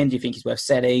bringing in? Do you think he's worth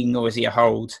selling, or is he a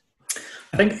hold?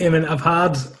 I think, I've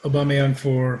had Aubameyang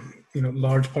for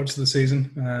large parts of the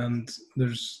season, and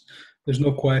there's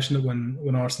no question that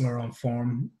when Arsenal are on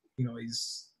form,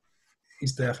 he's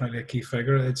definitely a key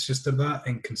figure. It's just that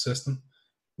inconsistent.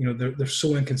 They're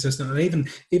so inconsistent, and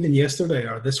even yesterday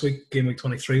or this week, game week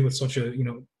 23, with such a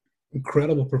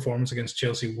incredible performance against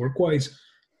Chelsea work-wise.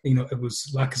 It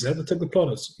was Lacazette that took the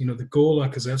plaudits. The goal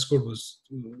Lacazette scored was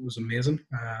amazing.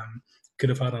 Could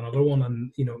have had another one,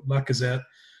 and Lacazette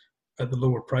at the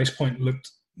lower price point looked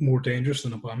more dangerous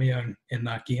than Aubameyang in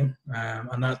that game,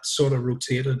 and that sort of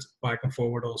rotated back and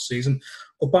forward all season.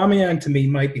 Aubameyang to me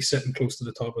might be sitting close to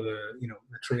the top of the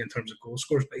tree in terms of goal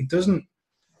scores, but he doesn't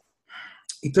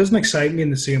excite me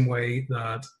in the same way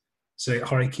that, say,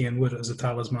 Harry Kane would as a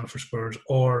talisman for Spurs,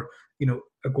 or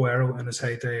Aguero in his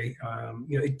heyday.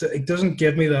 It doesn't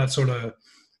give me that sort of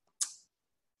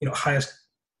highest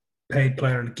paid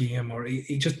player in the game, or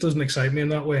he just doesn't excite me in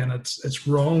that way, and it's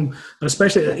wrong. And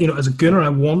especially as a Gunner, I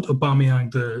want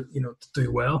Aubameyang to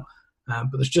do well, but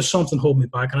there's just something holding me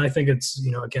back, and I think it's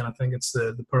I think it's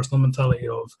the personal mentality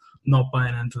of not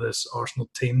buying into this Arsenal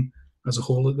team as a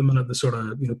whole at the minute that sort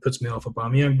of puts me off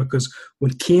Aubameyang, because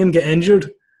when Kane get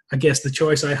injured, I guess the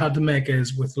choice I had to make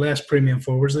is, with less premium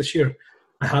forwards this year,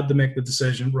 I had to make the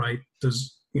decision, right,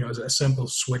 is it a simple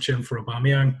switch in for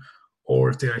Aubameyang,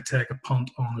 or do I take a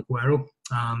punt on Aguero?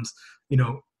 And,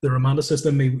 the romanticist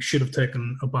in me should have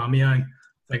taken Aubameyang,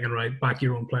 thinking, right, back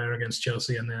your own player against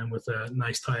Chelsea, and then with a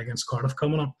nice tie against Cardiff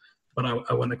coming up. But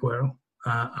I went Aguero.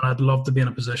 And I'd love to be in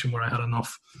a position where I had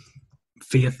enough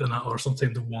faith in that Arsenal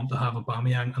team to want to have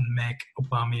Aubameyang and make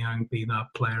Aubameyang be that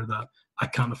player that I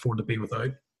can't afford to be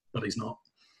without. But he's not.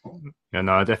 Yeah,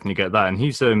 no, I definitely get that, and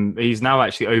he's now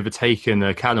actually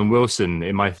overtaken Callum Wilson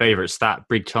in my favourite stat: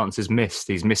 big chances missed.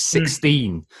 He's missed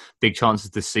 16 big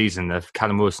chances this season.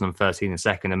 Callum Wilson on 13 is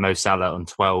second, and Mo Salah on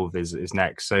 12 is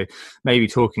next. So maybe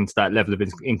talking to that level of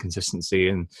inconsistency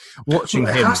and watching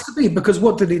him. It has to be, because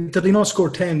what did he not score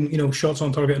 10 shots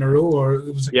on target in a row, or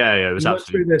it was? Yeah, it was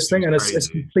absolutely through this thing, and it's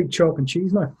complete chalk and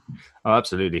cheese now. Oh,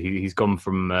 absolutely. He's gone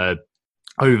from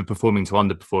overperforming to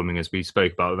underperforming, as we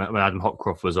spoke about when Adam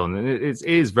Hopcroft was on. And it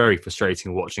is very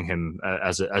frustrating watching him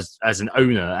as an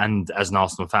owner and as an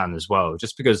Arsenal fan as well,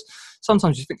 just because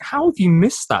sometimes you think, how have you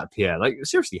missed that, Pierre? Like,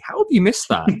 seriously, how have you missed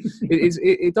that?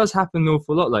 It does happen an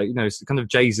awful lot. Like, it's kind of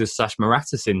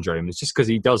Jesus/Morata syndrome. It's just because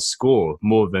he does score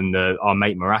more than our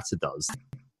mate Morata does.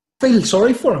 I feel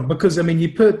sorry for him, because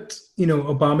you put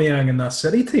Aubameyang in that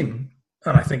City team,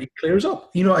 and I think he clears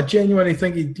up. I genuinely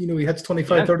think he hits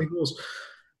 25, 30 goals.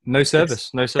 No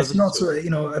service. It's not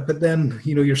so, but then,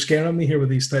 you're scaring me here with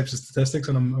these types of statistics,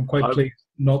 and I'm quite pleased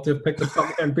not to have picked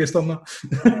Aubameyang based on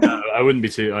that. I wouldn't be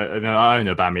too. I own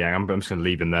Aubameyang. I'm just going to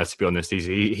leave him there. To be honest,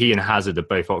 he and Hazard are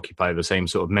both occupy the same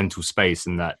sort of mental space,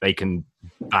 in that they can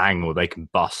bang or they can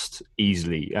bust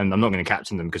easily. And I'm not going to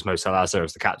captain them because Mo Salah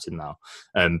is the captain now.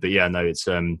 But yeah, no, it's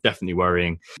definitely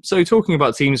worrying. So talking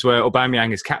about teams where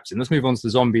Aubameyang is captain, let's move on to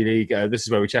the Zombie League. This is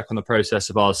where we check on the process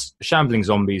of our shambling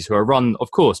zombies, who are run,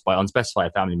 of course, by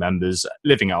unspecified family members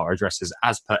living out our addresses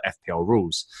as per FPL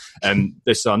rules.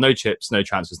 This are no chips, no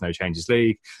transfers, no changes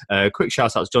league. Quick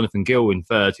shout out to Jonathan Gill in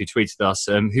third, who tweeted us,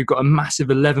 who got a massive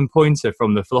 11-pointer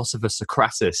from the philosopher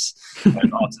Socrates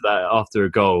after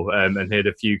a goal. And he had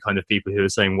a few kind of people who were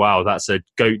saying, wow, that's a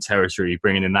GOAT territory,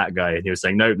 bringing in that guy. And he was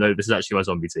saying, no, this is actually my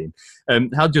zombie team.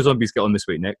 How did your zombies get on this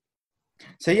week, Nick?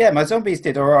 So yeah, my zombies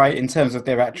did all right in terms of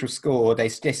their actual score. They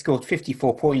scored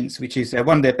 54 points, which is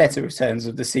one of their better returns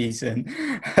of the season.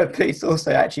 But it's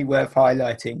also actually worth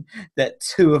highlighting that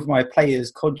 2 of my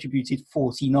players contributed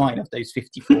 49 of those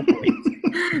 54 points.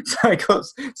 So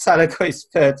Salah got his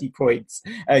 30 points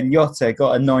and Jota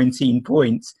got a 19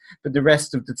 points, but the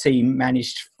rest of the team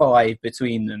managed 5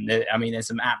 between them. I mean, there's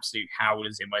some absolute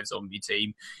howlers in my zombie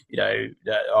team,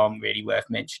 that aren't really worth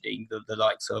mentioning. The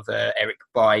likes of Eric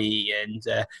Bailly and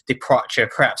Departure,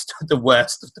 perhaps the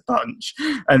worst of the bunch.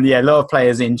 And yeah, a lot of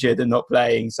players injured and not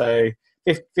playing. So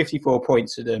 54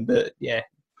 points for them. But yeah,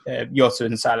 Jota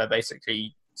and Salah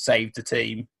basically saved the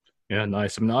team. Yeah,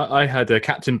 nice. I mean, I had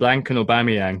Captain Blank and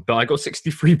Aubameyang, but I got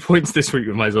 63 points this week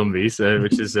with my zombies,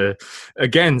 which is,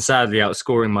 again, sadly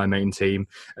outscoring my main team.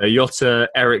 Jota,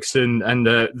 Ericsson, and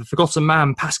the forgotten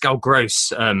man, Pascal Gross,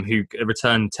 who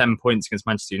returned 10 points against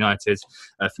Manchester United.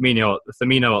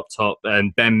 Firmino up top,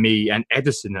 and Ben Mee and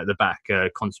Edison at the back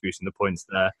contributing the points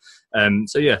there.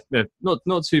 So, yeah,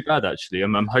 not too bad, actually.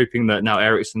 I'm hoping that now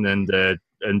Ericsson and De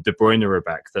Bruyne are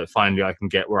back, that finally I can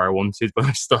get where I wanted when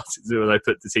I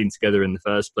put the team together in the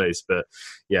first place. But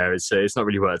yeah, it's not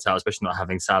really worked out, especially not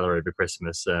having Salah over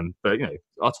Christmas. But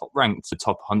our top ranked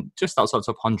just outside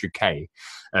top 100k.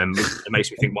 It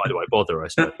makes me think, why do I bother? I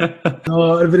suppose.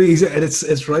 No, but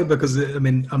it's right, because I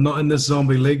mean, I'm not in this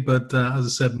zombie league, but as I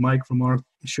said, Mike from our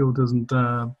show doesn't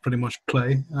pretty much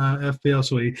play FPL,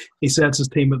 so he sets his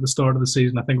team at the start of the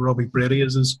season. I think Robbie Brady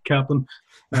is his captain.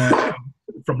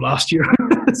 From last year.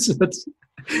 So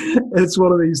it's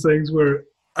one of these things where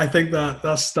I think that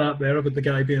stat there about the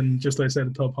guy being just outside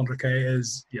the top 100k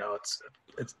is,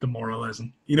 it's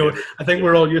demoralizing. I think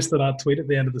we're all used to that tweet at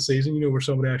the end of the season, where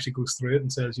somebody actually goes through it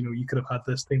and says, you could have had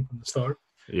this team from the start.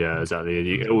 Yeah,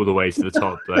 exactly. All the way to the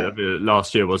top.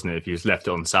 Last year, wasn't it? If you just left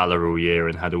it on Salah all year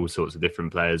and had all sorts of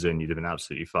different players in, you'd have been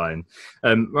absolutely fine.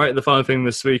 Right, the final thing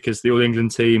this week is the All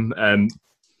England team.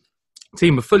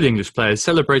 Team of fully English players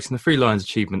celebrating the Three Lions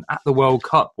achievement at the World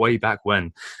Cup way back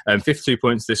when. 52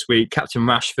 points this week. Captain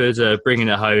Rashford bringing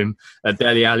it home.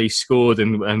 Dele Alli scored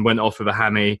and went off with a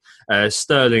hammy.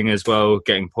 Sterling as well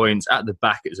getting points. At the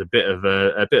back, it was a bit of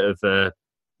a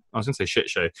I was going to say shit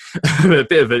show. A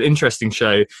bit of an interesting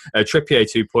show.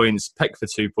 Trippier 2 points, Peck for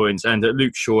 2 points, and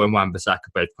Luke Shaw and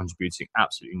Wan-Bissaka both contributing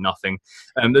absolutely nothing.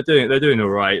 They're doing all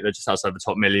right. They're just outside the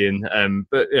top million.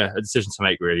 But yeah, a decision to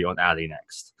make really on Ali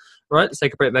next. Right, let's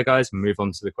take a break there, guys, and move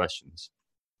on to the questions.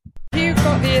 Who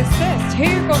got the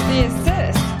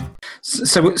assist?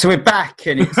 So we're back,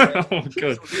 and it's oh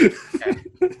god.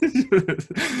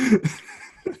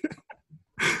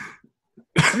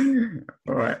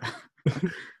 All right.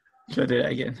 Should I do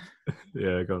that again?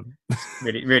 Yeah, go on.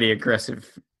 Really, really aggressive.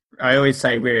 I always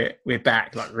say we're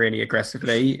back, like really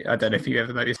aggressively. I don't know if you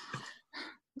ever noticed.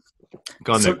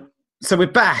 Go on, Nick. So we're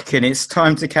back, and it's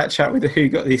time to catch up with the Who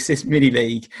Got the Assist mini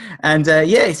league. And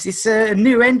it's a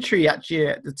new entry actually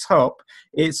at the top.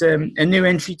 It's a new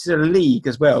entry to the league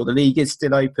as well. The league is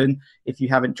still open. If you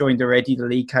haven't joined already, the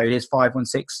league code is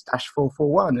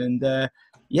 516-441. And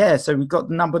so we've got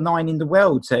the number 9 in the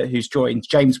world who's joined,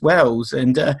 James Wells,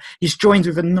 and he's joined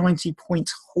with a 90-point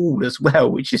haul as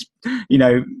well, which is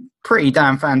pretty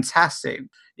damn fantastic.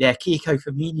 Yeah, Kiko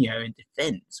Firmino in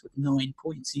defence with 9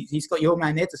 points. He's got your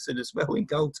man Edison as well in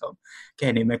goal, Tom,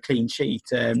 getting him a clean sheet.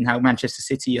 How Manchester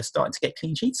City are starting to get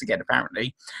clean sheets again,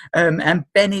 apparently. And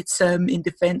Bennett in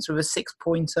defence with a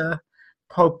 6-pointer.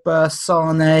 Pogba,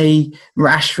 Sane,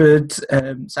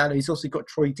 Rashford, Salah. He's also got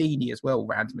Troy Deeney as well,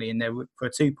 randomly in there for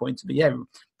a 2-pointer. But yeah,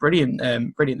 brilliant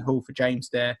haul for James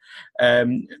there.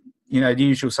 The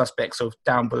usual suspects of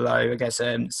down below. I guess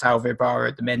Salvo Barra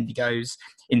at the Mendigos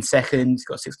in second. He's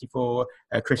got 64.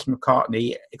 Chris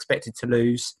McCartney expected to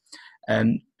lose.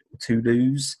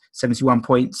 71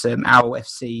 points. Owl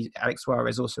FC, Alex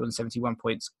Suarez also on 71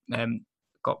 points.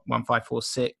 got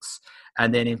 1,546.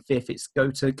 And then in fifth, it's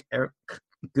Gotuk Eric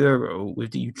Gurul with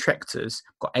the Utrechters,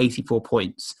 got 84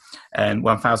 points and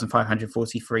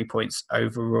 1,543 points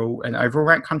overall, and overall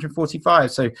rank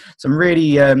 145. So some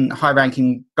really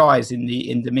high-ranking guys in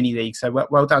the mini league. So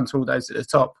well done to all those at the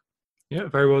top. Yeah,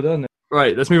 very well done.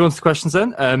 Right, let's move on to the questions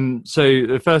then. So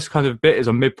the first kind of bit is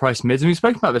on mid-price mids, and we've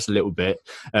spoken about this a little bit,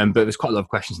 but there's quite a lot of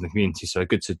questions in the community, so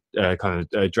good to kind of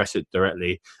address it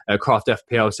directly. Craft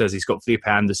FPL says he's got Felipe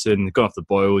Anderson, gone off the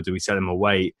boil, do we sell him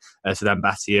away? Saddam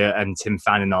Batia and Tim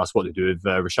Fannin asked what to do with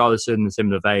Richarlison in a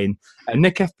similar vein.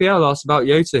 Nick FPL asked about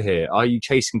Jota here. Are you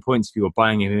chasing points if you're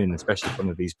buying him in, especially one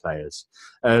of these players?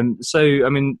 So, I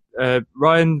mean,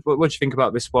 Ryan, what do you think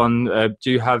about this one?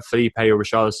 Do you have Felipe or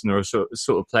Richarlison or a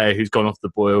sort of player who's gone off the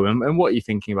boil, and what are you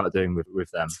thinking about doing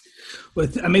with them?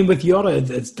 With Jota,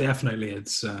 it's definitely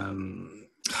there's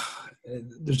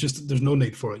no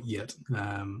need for it yet.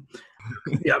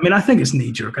 Yeah, I mean, I think it's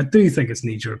knee jerk. I do think it's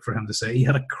knee jerk for him to say he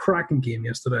had a cracking game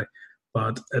yesterday,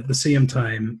 but at the same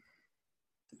time,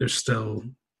 there's still.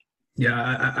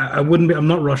 Yeah, I wouldn't be. I'm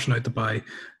not rushing out to buy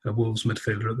a Wolves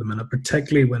midfielder at the minute,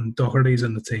 particularly when Doherty's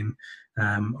in the team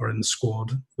or in the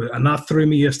squad. And that threw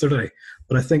me yesterday.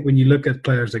 But I think when you look at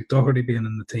players like Doherty being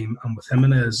in the team and with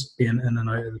Jimenez being in and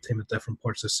out of the team at different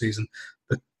parts this season,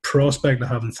 the prospect of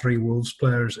having 3 Wolves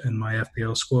players in my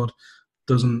FPL squad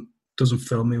doesn't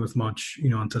fill me with much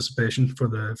anticipation for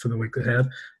the week ahead.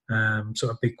 So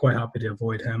I'd be quite happy to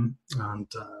avoid him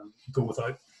and go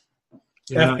without.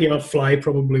 Yeah. FPL Fly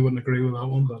probably wouldn't agree with that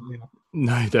one, but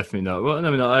No, definitely not. Well, I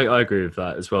mean, I agree with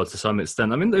that as well to some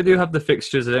extent. I mean, they do have the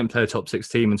fixtures. They don't play a top 6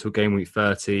 team until game week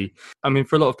 30. I mean,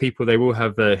 for a lot of people, they will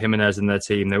have Jimenez in their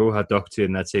team. They will have Doherty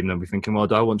in their team. They'll be thinking, well,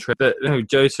 do I want Trent? But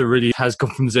Jota really has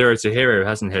gone from zero to hero,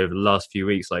 hasn't he, over the last few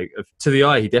weeks? Like, to the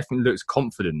eye, he definitely looks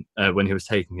confident when he was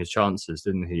taking his chances,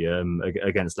 didn't he,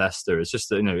 against Leicester? It's just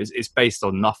that, it's based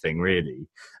on nothing, really.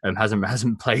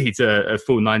 Hasn't played a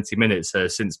full 90 minutes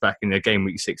since back in the game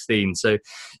week 16. So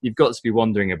you've got to be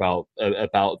wondering about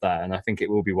that, and I think it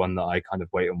will be one that I kind of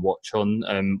wait and watch on.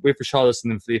 With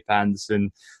Richarlison and Felipe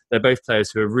Anderson, they're both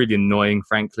players who are really annoying,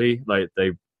 frankly. Like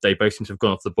they both seem to have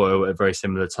gone off the boil at a very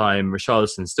similar time.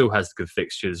 Richarlison still has good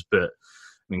fixtures, but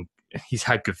I mean, he's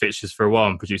had good fixtures for a while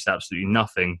and produced absolutely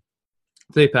nothing.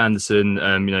 Felipe Anderson,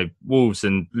 Wolves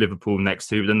and Liverpool next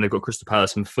to, but then they've got Crystal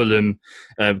Palace and Fulham,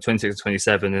 26 and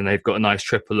 27, and they've got a nice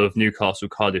triple of Newcastle,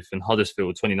 Cardiff and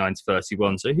Huddersfield, 29 to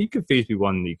 31. So he could feasibly be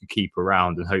one that you could keep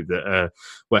around and hope that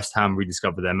West Ham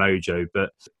rediscover their mojo.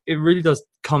 But it really does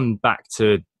come back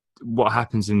to what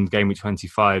happens in game week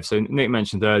 25. So Nick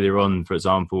mentioned earlier on, for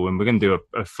example, and we're going to do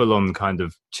a full-on kind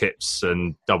of chips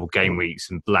and double game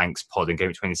weeks and blanks pod in game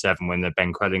week 27 when the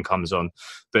Ben Crellin comes on.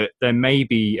 But there may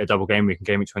be a double game week in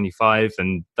game week 25,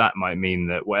 and that might mean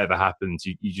that whatever happens,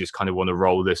 you just kind of want to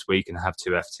roll this week and have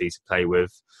 2 FT to play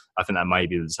with. I think that may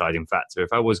be the deciding factor.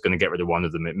 If I was going to get rid of one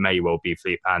of them, it may well be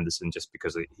Felipe Anderson, just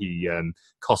because he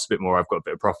costs a bit more. I've got a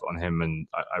bit of profit on him, and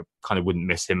I kind of wouldn't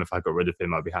miss him if I got rid of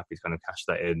him. I'd be happy to kind of cash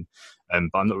that in.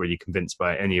 But I'm not really convinced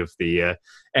by any of the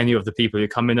people who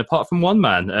come in, apart from one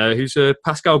man who's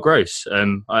Pascal Gross.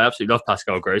 I absolutely love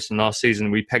Pascal Gross, and last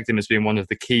season we pegged him as being one of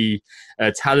the key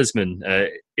talisman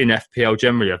in FPL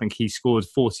generally. I think he scored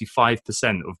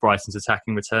 45% of Brighton's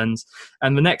attacking returns,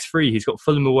 and the next 3 he's got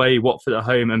Fulham away, Watford at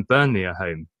home and Burnley at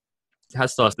home. He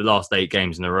has started the last 8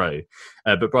 games in a row,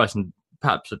 but Brighton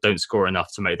perhaps don't score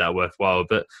enough to make that worthwhile,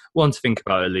 but one to think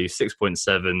about at least.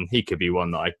 6.7, he could be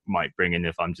one that I might bring in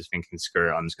if I'm just thinking, screw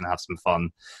it, I'm just going to have some fun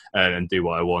and do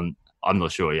what I want. I'm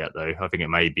not sure yet, though. I think it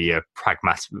may be a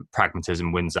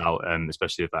pragmatism wins out,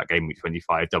 especially if that game week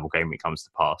 25 double game week comes to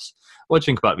pass. What do you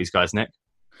think about these guys, Nick?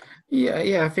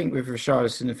 Yeah, I think with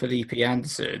Richarlison and Felipe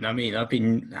Anderson, I mean, I've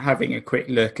been having a quick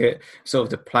look at sort of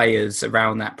the players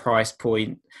around that price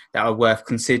point that are worth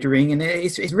considering, and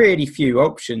it's really few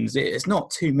options. It's not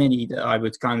too many that I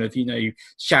would kind of,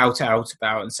 shout out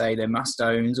about and say they're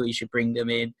must-owns or you should bring them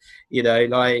in.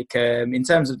 In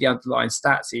terms of the underlying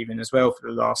stats even as well for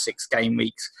the last 6 game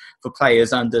weeks for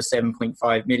players under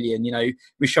 7.5 million,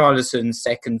 Richarlison's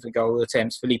second for goal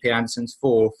attempts, Felipe Anderson's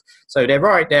 4th. So they're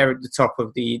right there at the top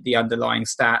of the underlying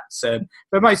stats.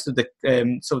 But most of the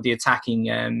sort of the attacking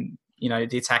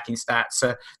the attacking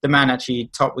stats. The man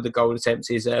actually top with the goal attempts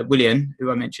is Willian,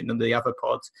 who I mentioned on the other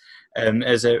pod,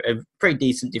 as a pretty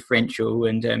decent differential,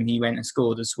 and he went and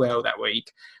scored as well that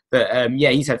week. But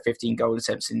he's had 15 goal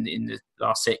attempts in the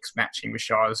last 6, matching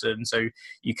Richarlison, so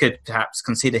you could perhaps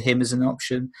consider him as an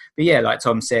option. But yeah, like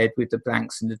Tom said, with the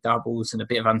blanks and the doubles and a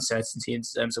bit of uncertainty in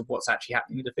terms of what's actually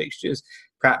happening with the fixtures,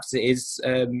 perhaps it is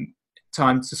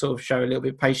time to sort of show a little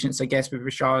bit of patience, I guess, with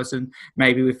Richarlison,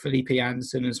 maybe with Felipe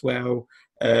Anderson as well.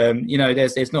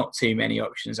 There's not too many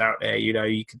options out there.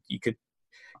 You could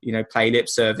play lip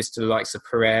service to the likes of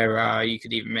Pereira. You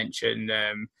could even mention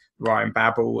Ryan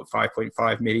Babel at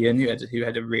 5.5 million, who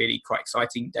had a really quite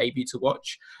exciting debut to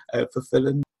watch for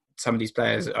Fulham. Some of these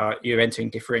players you're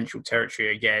entering differential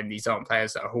territory again. These aren't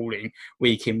players that are hauling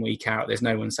week in, week out. There's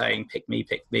no one saying pick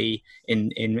me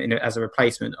in as a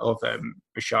replacement of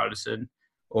Richarlison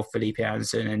or Felipe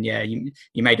Anderson. And yeah, you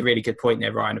made a really good point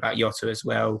there, Ryan, about Jota as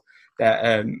well.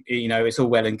 That it's all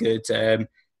well and good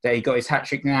that he got his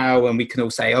hat-trick now, and we can all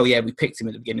say, oh yeah, we picked him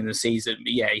at the beginning of the season,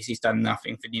 but yeah, he's done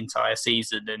nothing for the entire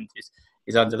season, and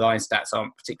his underlying stats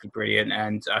aren't particularly brilliant.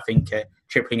 And I think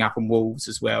tripling up on Wolves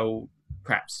as well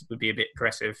perhaps would be a bit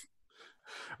aggressive.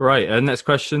 Right, next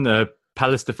question,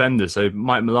 Palace defender. So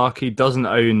Mike Malarkey doesn't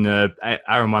own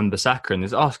Aaron Wan-Bissaka and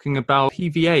is asking about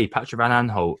PVA, Patrick Van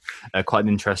Aanholt. Quite an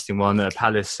interesting one.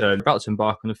 Palace about to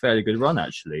embark on a fairly good run,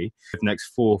 actually. The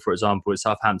next 4, for example, it's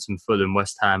Southampton, Fulham,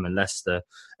 West Ham and Leicester.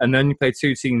 And then you play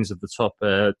 2 teams of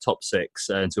the top 6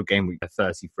 until game week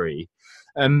 33.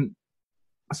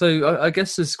 So I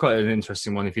guess this is quite an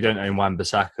interesting one if you don't own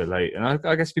Wan-Bissaka. And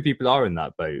I guess few people are in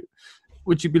that boat.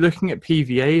 Would you be looking at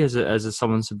PVA as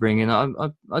someone to bring in? I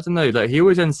don't know. He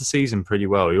always ends the season pretty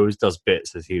well. He always does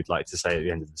bits, as he would like to say, at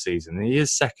the end of the season. And he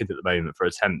is second at the moment for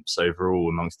attempts overall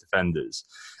amongst defenders.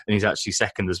 And he's actually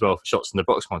second as well for shots in the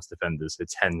box amongst defenders, so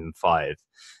 10 and 5.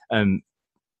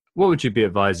 What would you be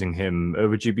advising him? Or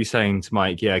would you be saying to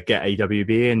Mike, get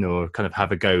AWB in, or kind of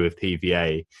have a go with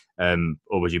PVA?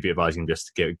 Or would you be advising him just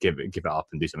to give it up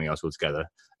and do something else altogether?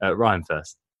 Ryan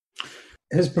first.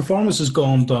 His performance has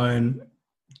gone down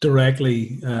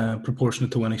directly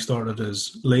proportionate to when he started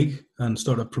his league and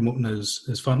started promoting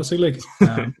his fantasy league.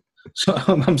 So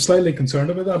I'm slightly concerned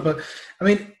about that. But, I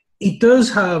mean, he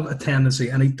does have a tendency,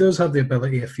 and he does have the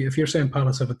ability, if you're saying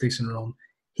Palace have a decent run,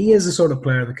 he is the sort of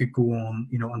player that could go on,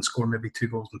 and score maybe 2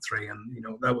 goals and 3, and,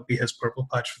 that would be his purple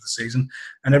patch for the season.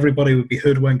 And everybody would be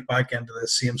hoodwinked back into the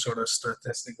same sort of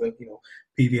statistic that,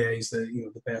 PVA is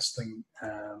the best thing,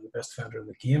 the best defender in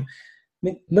the game. I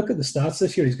mean, look at the stats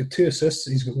this year. He's got 2 assists.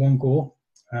 He's got 1 goal.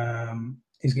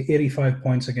 He's got 85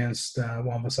 points against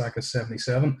Wan-Bissaka's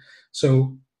 77.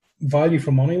 So value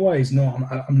for money wise, no,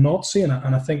 I'm not seeing it.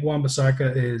 And I think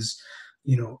Wan-Bissaka is,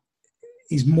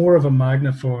 he's more of a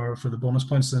magnet for the bonus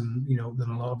points than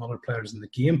a lot of other players in the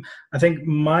game. I think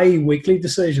my weekly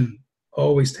decision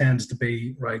always tends to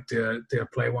be, right, do I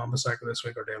play Wan-Bissaka this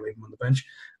week or do I leave him on the bench?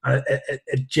 And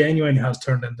it genuinely has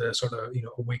turned into sort of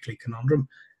a weekly conundrum.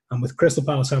 And with Crystal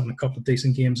Palace having a couple of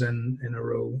decent games in a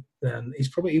row, then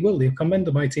he'll come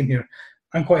into my team here.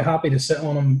 I'm quite happy to sit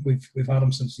on him. We've had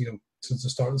him since the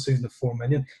start of the season at 4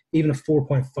 million, even at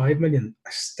 4.5 million. I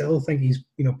still think he's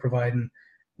providing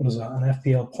an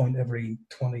FPL point every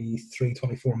 23,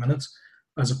 24 minutes,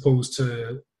 as opposed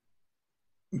to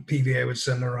PVA, which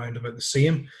is in around about the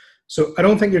same. So I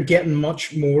don't think you're getting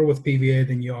much more with PVA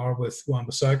than you are with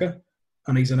Wan-Bissaka,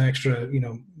 and he's an extra,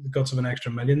 the guts of an extra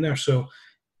million there. So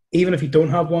even if you don't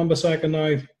have Wan-Bissaka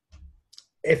now,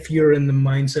 if you're in the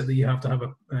mindset that you have to have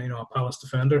a Palace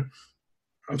defender,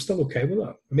 I'm still okay with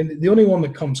that. I mean, the only one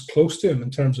that comes close to him in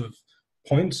terms of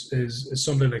points is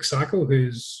somebody like Sacco,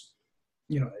 who's,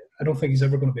 I don't think he's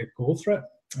ever going to be a goal threat.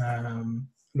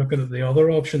 Looking at the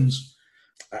other options,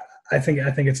 I think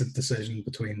it's a decision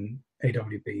between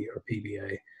AWB or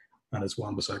PBA, and it's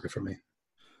Wan-Bissaka for me.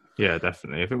 Yeah,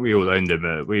 definitely. I think we all owned him.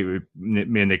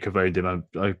 Me and Nick have owned him.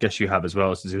 I guess you have as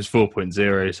well, since he was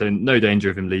 4.0. So no danger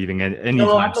of him leaving anytime soon.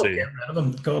 No, I'm not getting rid of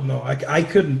him. God, no. I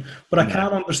couldn't. But I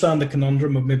can understand the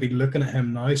conundrum of maybe looking at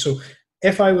him now. So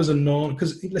if I was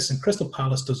because listen, Crystal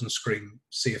Palace doesn't scream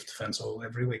safe defence all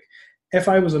every week. If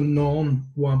I was a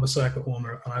non-Wan-Bissaka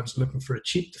owner and I was looking for a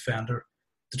cheap defender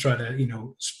to try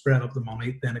to, spread up the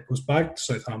money, then it goes back to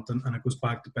Southampton and it goes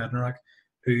back to Bednarak,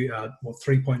 who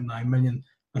 3.9 million.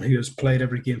 And who has played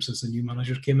every game since the new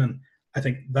manager came in. I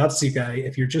think that's the guy.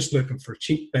 If you're just looking for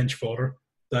cheap bench fodder,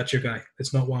 that's your guy.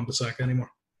 It's not Wan-Bissaka anymore.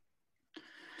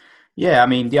 Yeah, I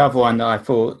mean, the other one that I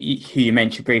thought, who you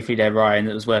mentioned briefly there, Ryan,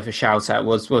 that was worth a shout out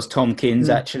was Tompkins,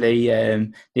 actually.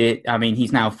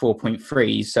 He's now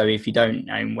 4.3, so if you don't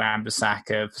own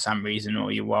Wan-Bissaka for some reason,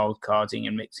 or you're wildcarding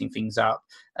and mixing things up,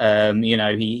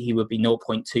 he would be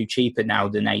 0.2 cheaper now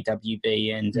than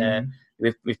AWB, and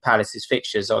with Palace's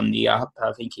fixtures on the up,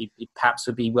 I think he perhaps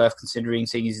would be worth considering,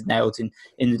 seeing he's nailed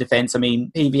in the defence. I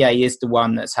mean, PVA is the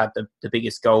one that's had the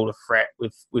biggest goal of threat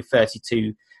with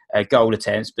 32 goal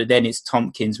attempts, but then it's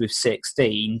Tompkins with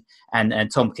 16,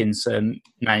 and Tompkins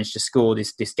managed to score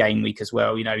this game week as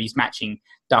well. He's matching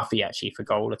Duffy actually for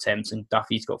goal attempts, and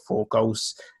Duffy's got 4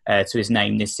 goals to his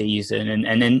name this season,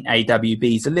 and then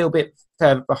AWB's a little bit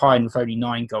further behind with only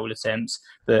 9 goal attempts,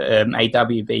 but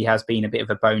AWB has been a bit of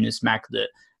a bonus magnet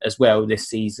as well this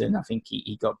season. I think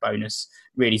he got bonus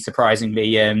really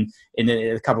surprisingly in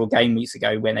a couple of game weeks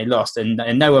ago when they lost, and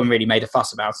no one really made a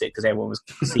fuss about it because everyone was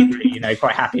secretly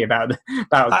quite happy about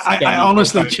I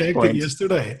honestly checked it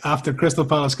yesterday after Crystal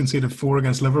Palace conceded 4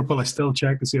 against Liverpool. I still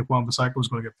checked to see if Wan-Bissaka was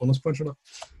going to get bonus points or not.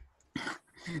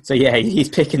 So yeah, he's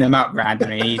picking them up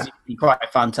randomly. He's quite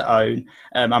fun to own.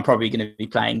 I'm probably going to be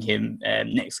playing him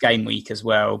next game week as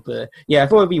well. But yeah, I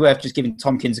thought it'd be worth just giving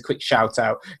Tompkins a quick shout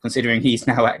out, considering he's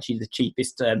now actually the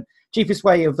cheapest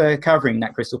way of covering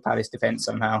that Crystal Palace defence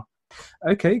somehow.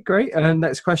 Okay, great.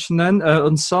 Next question then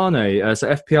on Sane. So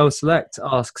FPL Select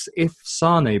asks if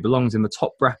Sane belongs in the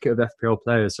top bracket of FPL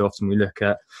players. So often we look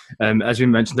at, as we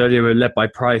mentioned earlier, we're led by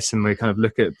price, and we kind of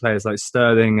look at players like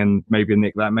Sterling and maybe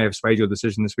Nick that may have swayed your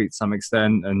decision this week to some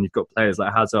extent. And you've got players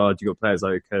like Hazard, you've got players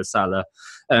like Salah.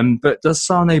 But does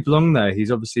Sane belong there?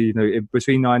 He's obviously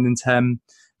between 9 and 10.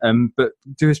 But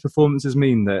do his performances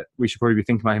mean that we should probably be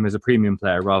thinking about him as a premium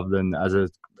player rather than as a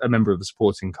member of the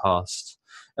supporting cast?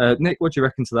 Nick, what do you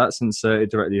reckon to that, since it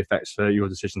directly affects your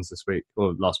decisions this week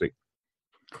or last week?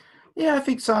 Yeah, I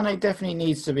think Sane definitely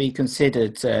needs to be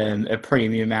considered a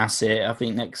premium asset. I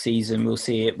think next season we'll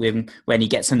see it when he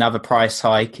gets another price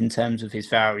hike in terms of his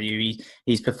value.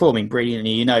 He's performing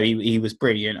brilliantly. He was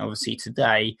brilliant. Obviously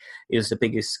today he was the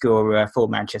biggest scorer for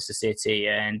Manchester City,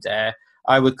 and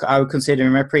I would consider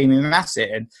him a premium asset.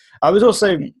 And I would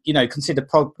also, consider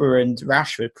Pogba and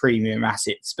Rashford premium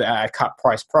assets, but at a cut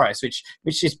price,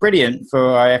 which is brilliant for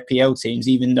our FPL teams,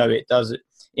 even though it does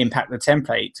impact the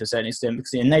template to a certain extent,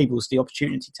 because it enables the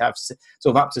opportunity to have sort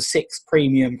of up to 6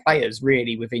 premium players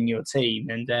really within your team.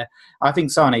 And I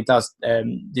think Sane does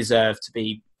deserve to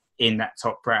be in that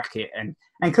top bracket and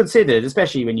considered,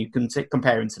 especially when you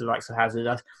compare him to the likes of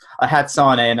Hazard. I had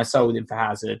Sane and I sold him for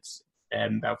Hazard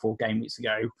about 4 game weeks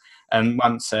ago, and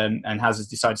once and Hazard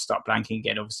decided to start blanking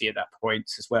again, obviously at that point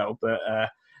as well. But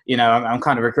I'm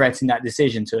kind of regretting that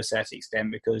decision to a certain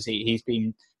extent, because he's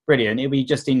been brilliant. It'll be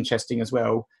just interesting as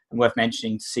well and worth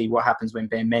mentioning to see what happens when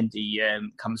Ben Mendy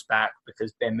comes back,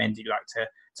 because Ben Mendy liked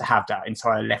to have that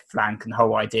entire left flank, and the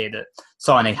whole idea that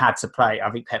Sane had to play.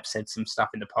 I think Pep said some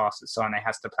stuff in the past that Sane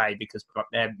has to play because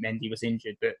Mendy was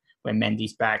injured, but when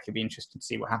Mendy's back, it'll be interesting to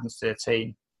see what happens to the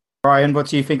team. Brian, what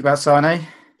do you think about Sane?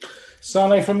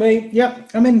 Sane for me, yeah.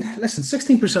 I mean, listen,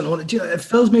 16% on it. It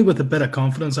fills me with a bit of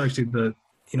confidence actually that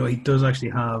he does actually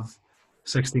have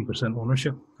 16%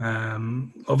 ownership.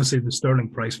 Obviously, the Sterling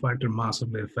price factor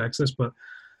massively affects this, but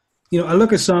I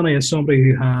look at Sane as somebody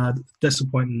who had a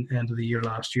disappointing end of the year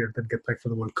last year, didn't get picked for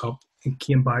the World Cup, and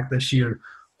came back this year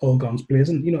all guns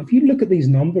blazing. If you look at these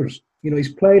numbers,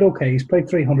 he's played okay. He's played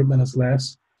 300 minutes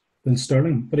less than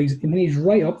Sterling, but he's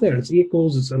right up there. It's 8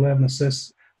 goals, it's 11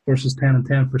 assists versus 10 and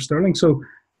 10 for Sterling. So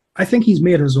I think he's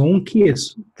made his own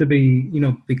case to be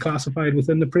classified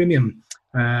within the premium.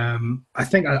 I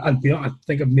think I've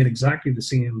made exactly the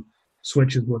same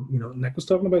switch as what Nick was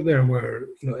talking about there, where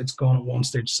it's gone at one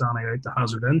stage Sane out to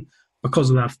Hazard in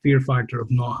because of that fear factor of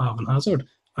not having Hazard,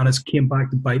 and it's came back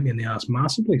to bite me in the ass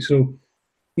massively. So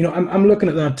I'm looking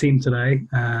at that team today.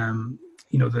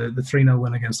 The 3-0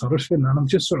 win against Huddersfield, and I'm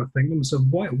just sort of thinking to myself,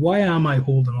 why am I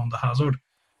holding on to Hazard?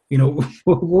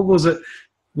 What was it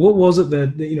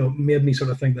that made me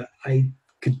sort of think that I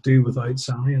could do without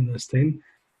Sane in this team?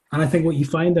 And I think what you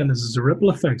find then is a ripple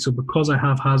effect. So because I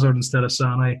have Hazard instead of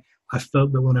Sane, I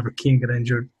felt that whenever Kane got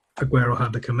injured, Aguero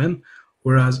had to come in.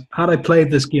 Whereas had I played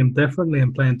this game differently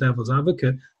and playing devil's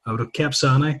advocate, I would have kept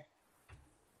Sane.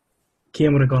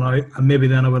 Kane would have gone out, and maybe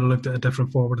then I would have looked at a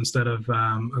different forward instead of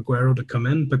Aguero to come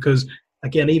in. Because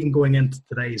again, even going into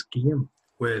today's game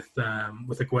with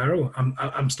Aguero,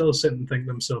 I'm still sitting thinking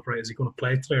to myself, right, is he going to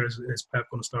play today, or is Pep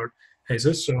going to start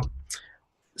Jesus? So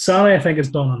Sane, I think, has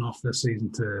done enough this season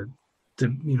to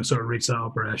sort of reach that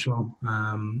upper echelon.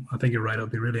 I think you're right. It'll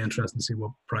be really interesting to see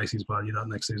what price he's valued at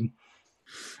next season.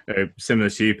 Similar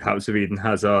to you, perhaps with Eden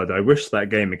Hazard, I wish that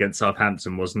game against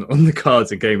Southampton wasn't on the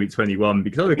cards in game week 21,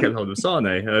 because I would have kept hold of Sane.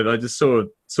 I just saw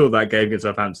that game against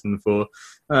Southampton and thought,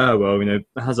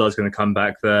 Hazard's going to come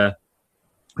back there.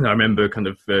 I remember kind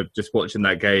of just watching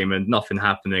that game and nothing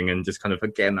happening, and just kind of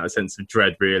again that sense of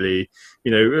dread. Really,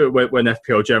 when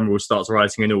FPL General starts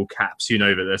writing in all caps,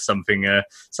 that there's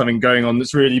something going on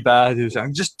that's really bad. It was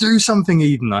like, just do something,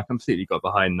 Eden. I completely got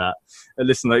behind that.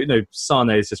 Listen, Sane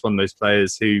is just one of those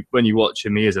players who, when you watch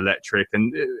him, he is electric,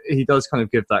 and he does kind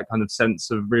of give that kind of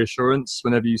sense of reassurance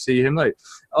whenever you see him. Like,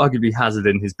 arguably Hazard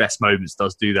in his best moments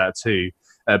does do that too,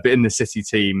 but in the City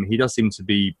team, he does seem to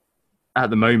be, at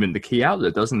the moment, the key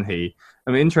outlet, doesn't he?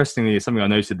 I mean, interestingly, something I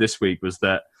noted this week was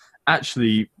that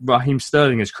actually Raheem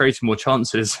Sterling has created more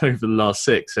chances over the last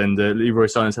 6, and Leroy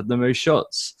Sané's had the most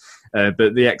shots. But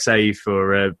the XA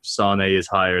for Sané is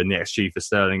higher, and the XG for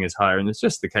Sterling is higher. And it's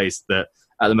just the case that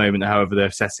at the moment, however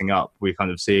they're setting up, we're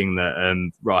kind of seeing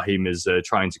that Raheem is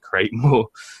trying to create more.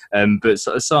 But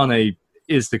Sané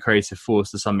is the creative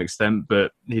force to some extent,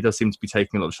 but he does seem to be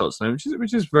taking a lot of shots now,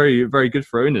 which is very, very good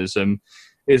for owners.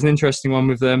 It's an interesting one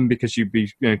with them because you'd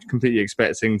be completely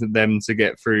expecting them to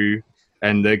get through,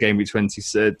 and game week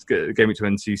 27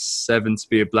 to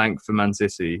be a blank for Man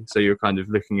City. So you're kind of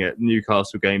looking at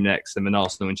Newcastle game next, and then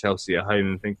Arsenal and Chelsea at home,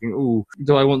 and thinking, "Oh,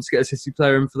 do I want to get a City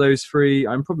player in for those 3?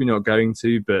 I'm probably not going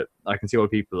to, but I can see why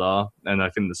people are." And I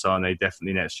think the Sané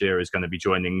definitely next year is going to be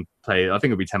joining play. I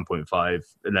think it'll be 10.5,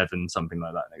 11, something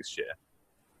like that next year.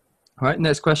 All right,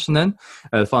 next question then.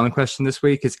 The final question this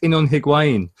week is in on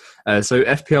Higuain. So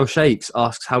FPL Shakes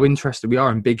asks how interested we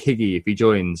are in Big Higgy if he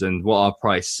joins, and what our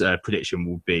price prediction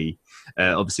will be.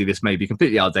 Obviously, this may be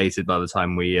completely outdated by the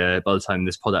time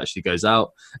this pod actually goes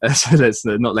out. So let's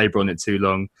not labour on it too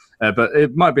long. But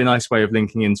it might be a nice way of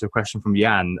linking into a question from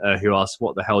Jan, who asks,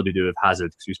 "What the hell do you do with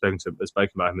Hazard?" Because we've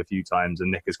spoken about him a few times, and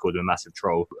Nick has called him a massive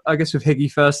troll. I guess with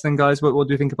Higgy first, then, guys, what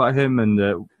do you think about him?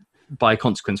 And by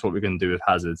consequence, what we're going to do with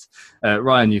Hazard.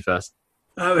 Ryan, you first.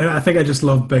 I think I just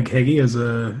love Big Higgy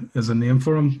as a name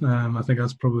for him. I think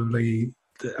that's probably,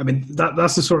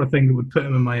 that's the sort of thing that would put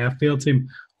him in my FPL team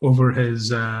over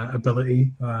his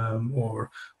ability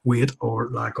or weight or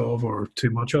lack of or too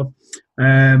much of.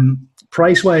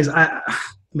 Price-wise,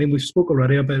 we spoke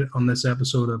already about it on this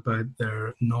episode about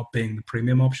there not being the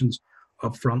premium options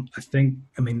up front.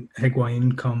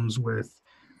 Higuain comes with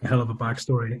a hell of a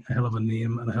backstory, a hell of a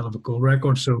name, and a hell of a goal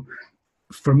record. So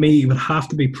for me, it would have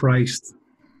to be priced,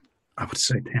 I would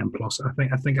say 10 plus. I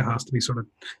think it has to be sort of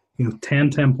 10,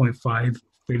 10.5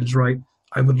 feels right.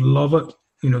 I would love it.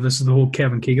 This is the whole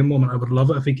Kevin Keegan moment. I would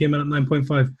love it if he came in at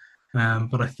 9.5.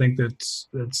 But I think that's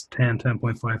 10,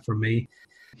 10.5 for me.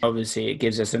 Obviously, it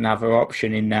gives us another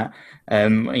option in that,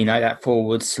 that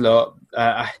forward slot.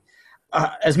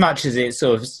 As much as it's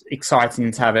sort of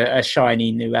exciting to have a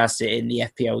shiny new asset in the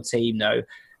FPL team, though,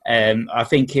 I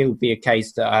think it'll be a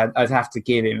case that I'd have to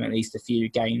give him at least a few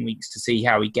game weeks to see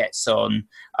how he gets on.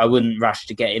 I wouldn't rush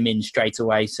to get him in straight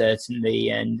away, certainly,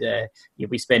 and you'll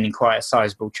be spending quite a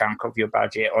sizable chunk of your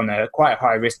budget on a quite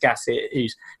high-risk asset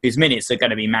whose minutes are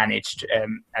going to be managed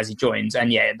as he joins.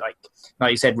 And yeah,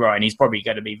 like you said, Ryan, he's probably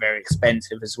going to be very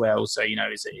expensive as well, so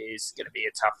it's going to be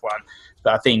a tough one.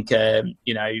 But I think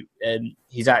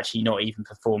he's actually not even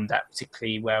performed that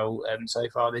particularly well so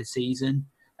far this season.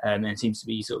 And seems to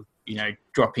be sort of,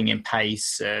 dropping in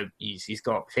pace. He's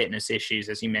got fitness issues,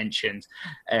 as you mentioned.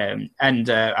 And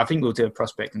I think we'll do a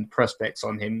prospects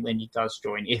on him when he does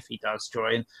join, if he does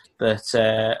join. But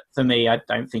for me, I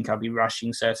don't think I'll be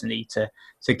rushing, certainly, to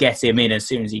get him in as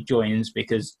soon as he joins,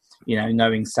 because,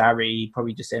 knowing Sarri, he'd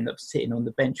probably just end up sitting on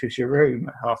the bench with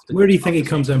Jerome after. Where do you think he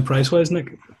comes in price-wise,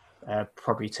 Nick?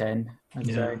 Probably 10, I'd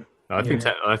say. I think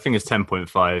it's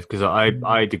 10.5 because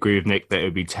I'd agree with Nick that it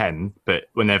would be 10, but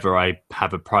whenever I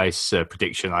have a price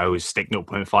prediction, I always stick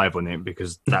 0.5 on it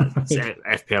because that's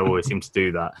FPL always seems to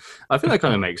do that. I think that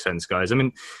kind of makes sense, guys.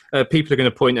 People are going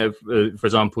to point at, for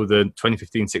example, the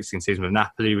 2015-16 season with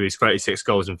Napoli, where he's 36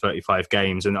 goals in 35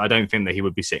 games, and I don't think that he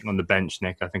would be sitting on the bench,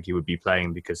 Nick. I think he would be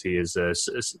playing because he is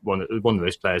one of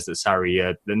those players that Sarri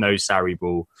that knows Sarri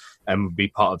ball and would be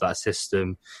part of that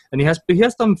system. And he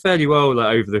has done fairly well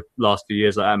over the last few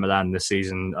years, at Milan this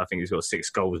season. I think he's got 6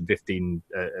 goals in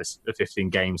 15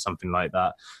 games, something like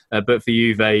that. But for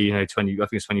Juve, 20, I think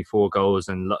it's 24 goals.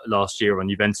 And last year on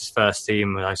Juventus' first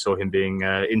team, I saw him being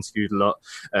interviewed a lot,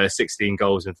 16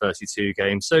 goals in 32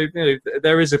 games. So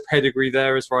there is a pedigree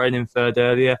there, as Ryan inferred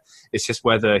earlier. It's just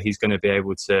whether he's going to be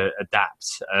able to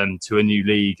adapt to a new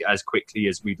league as quickly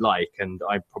as we'd like. And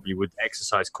I probably would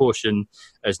exercise caution,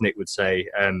 as Nick would say,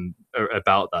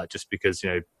 about that, just because,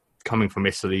 coming from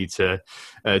Italy to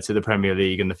the Premier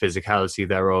League and the physicality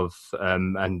thereof,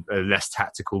 and a less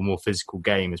tactical, more physical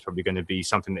game is probably going to be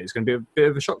something that is going to be a bit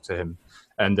of a shock to him.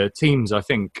 And teams, I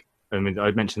think, I mean,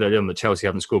 I mentioned earlier on that Chelsea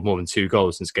haven't scored more than 2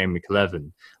 goals since game week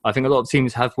 11. I think a lot of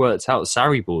teams have worked out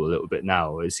Sarri ball a little bit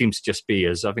now. It seems to just be,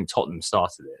 as I think Tottenham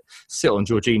started it, sit on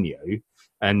Jorginho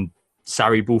and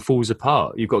Sarri ball falls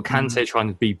apart. You've got Kante trying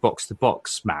to be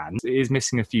box-to-box man. It is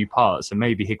missing a few parts, and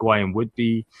maybe Higuain would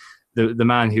be the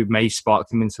man who may spark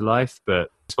them into life, but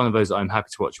it's one of those that I'm happy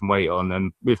to watch and wait on.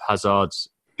 And with Hazard,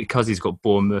 because he's got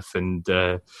Bournemouth and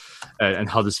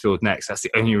Huddersfield next, that's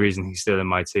the only reason he's still in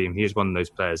my team. He is one of those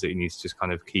players that you need to just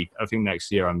kind of keep. I think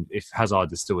next year, if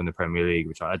Hazard is still in the Premier League,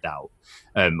 which I doubt,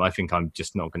 I think I'm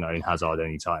just not going to own Hazard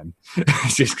anytime.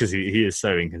 It's just because he is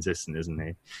so inconsistent, isn't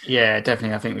he? Yeah,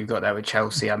 definitely. I think we've got that with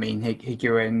Chelsea. I mean,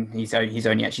 Higuain, he's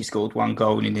only actually scored 1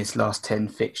 goal in his last 10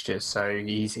 fixtures, so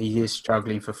he is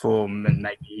struggling for form, and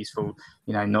maybe he's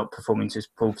not performing to his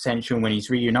full potential. When he's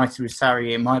reunited with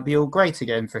Sarri, it might be all great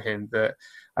again for him. But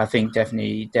I think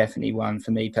definitely one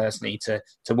for me personally to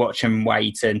watch and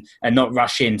wait and not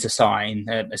rush in to sign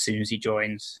as soon as he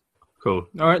joins. Cool.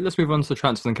 All right, let's move on to the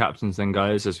transfers and captains then,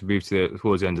 guys, as we move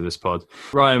towards the end of this pod.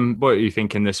 Ryan, what are you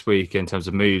thinking this week in terms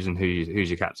of moves, and who's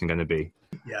your captain going to be?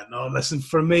 Yeah, no, listen,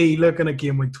 for me, looking at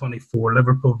game week 24,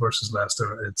 Liverpool versus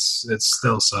Leicester, it's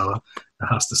still Salah. It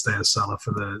has to stay as Salah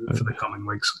for the coming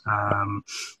weeks.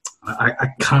 I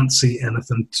can't see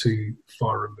anything too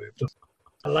far removed.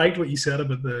 I liked what you said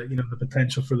about the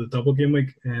potential for the double game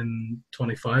week in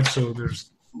 25. So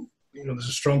there's a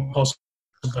strong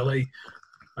possibility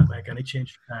I make any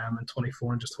change in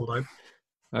 24 and just hold out.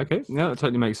 Okay, yeah, that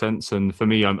totally makes sense. And for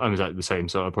me, I'm exactly the same.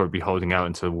 So I'll probably be holding out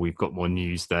until we've got more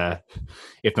news there.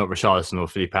 If not Richarlison or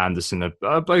Felipe Anderson,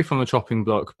 are both on the chopping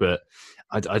block, but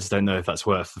I just don't know if that's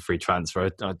worth the free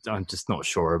transfer. I'm just not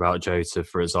sure about Jota,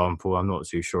 for example. I'm not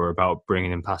too sure about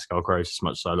bringing in Pascal Gross as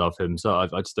much as I love him. So I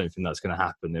just don't think that's going to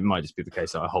happen. It might just be the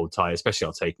case that I hold tight, especially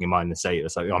after taking a -8.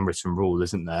 It's like the unwritten rule,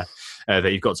 isn't there?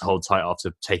 That you've got to hold tight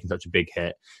after taking such a big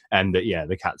hit. And that,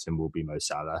 the captain will be Mo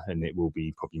Salah, and it will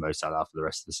be probably Mo Salah for the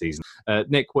rest of the season.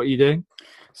 Nick, what are you doing?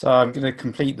 So I'm going to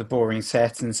complete the boring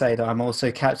set and say that I'm also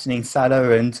captaining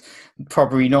Salah and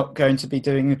probably not going to be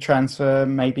doing a transfer.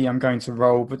 Maybe I'm going to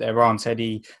roll, but there aren't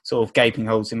any sort of gaping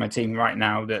holes in my team right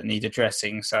now that need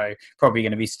addressing. So probably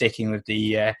going to be sticking with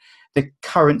the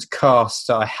current cast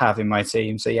that I have in my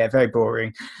team. So yeah, very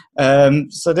boring.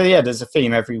 There's a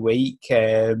theme every week.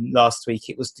 Last week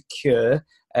it was The Cure.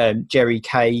 Jerry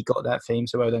Kay got that theme,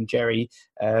 so well done, Jerry,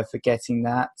 for getting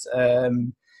that.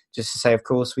 Just to say, of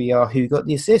course, we are Who Got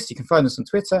the Assist. You can find us on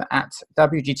Twitter at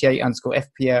WGTA_FPL if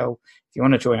you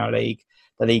want to join our league.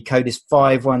 The league code is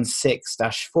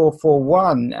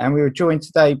 516-441. And we were joined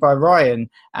today by Ryan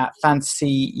at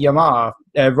Fantasy YIRMA.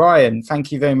 Ryan,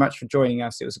 thank you very much for joining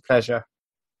us. It was a pleasure.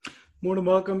 More than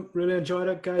welcome. Really enjoyed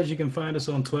it, guys. You can find us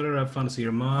on Twitter at Fantasy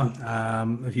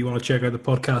YIRMA. If you want to check out the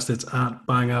podcast, it's at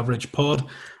Bang Average Pod.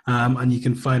 And you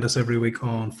can find us every week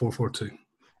on 442.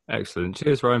 Excellent.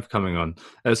 Cheers, Ryan, for coming on.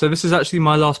 So this is actually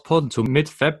my last pod until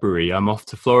mid-February. I'm off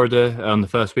to Florida on the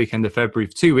first weekend of February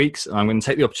for 2 weeks. And I'm going to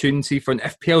take the opportunity for an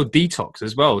FPL detox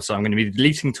as well. So I'm going to be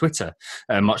deleting Twitter,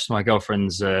 much to my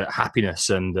girlfriend's happiness.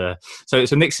 And so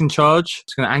Nick's in charge.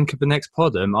 It's going to anchor the next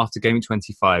pod after Game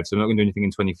 25. So I'm not going to do anything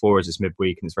in 24 as it's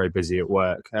midweek and it's very busy at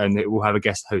work. And it will have a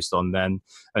guest host on then.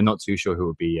 I'm not too sure who it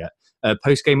will be yet.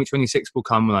 Post-game week 26 will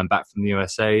come when I'm back from the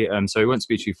USA. So we won't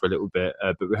speak to you for a little bit,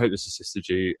 but we hope this assisted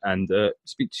you and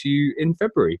speak to you in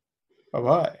February.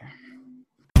 Bye-bye.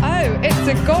 Oh, it's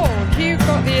a goal. Who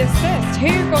got the assist?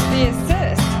 Who got the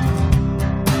assist?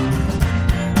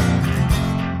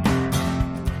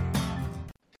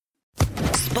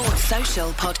 Sports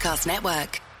Social Podcast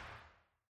Network.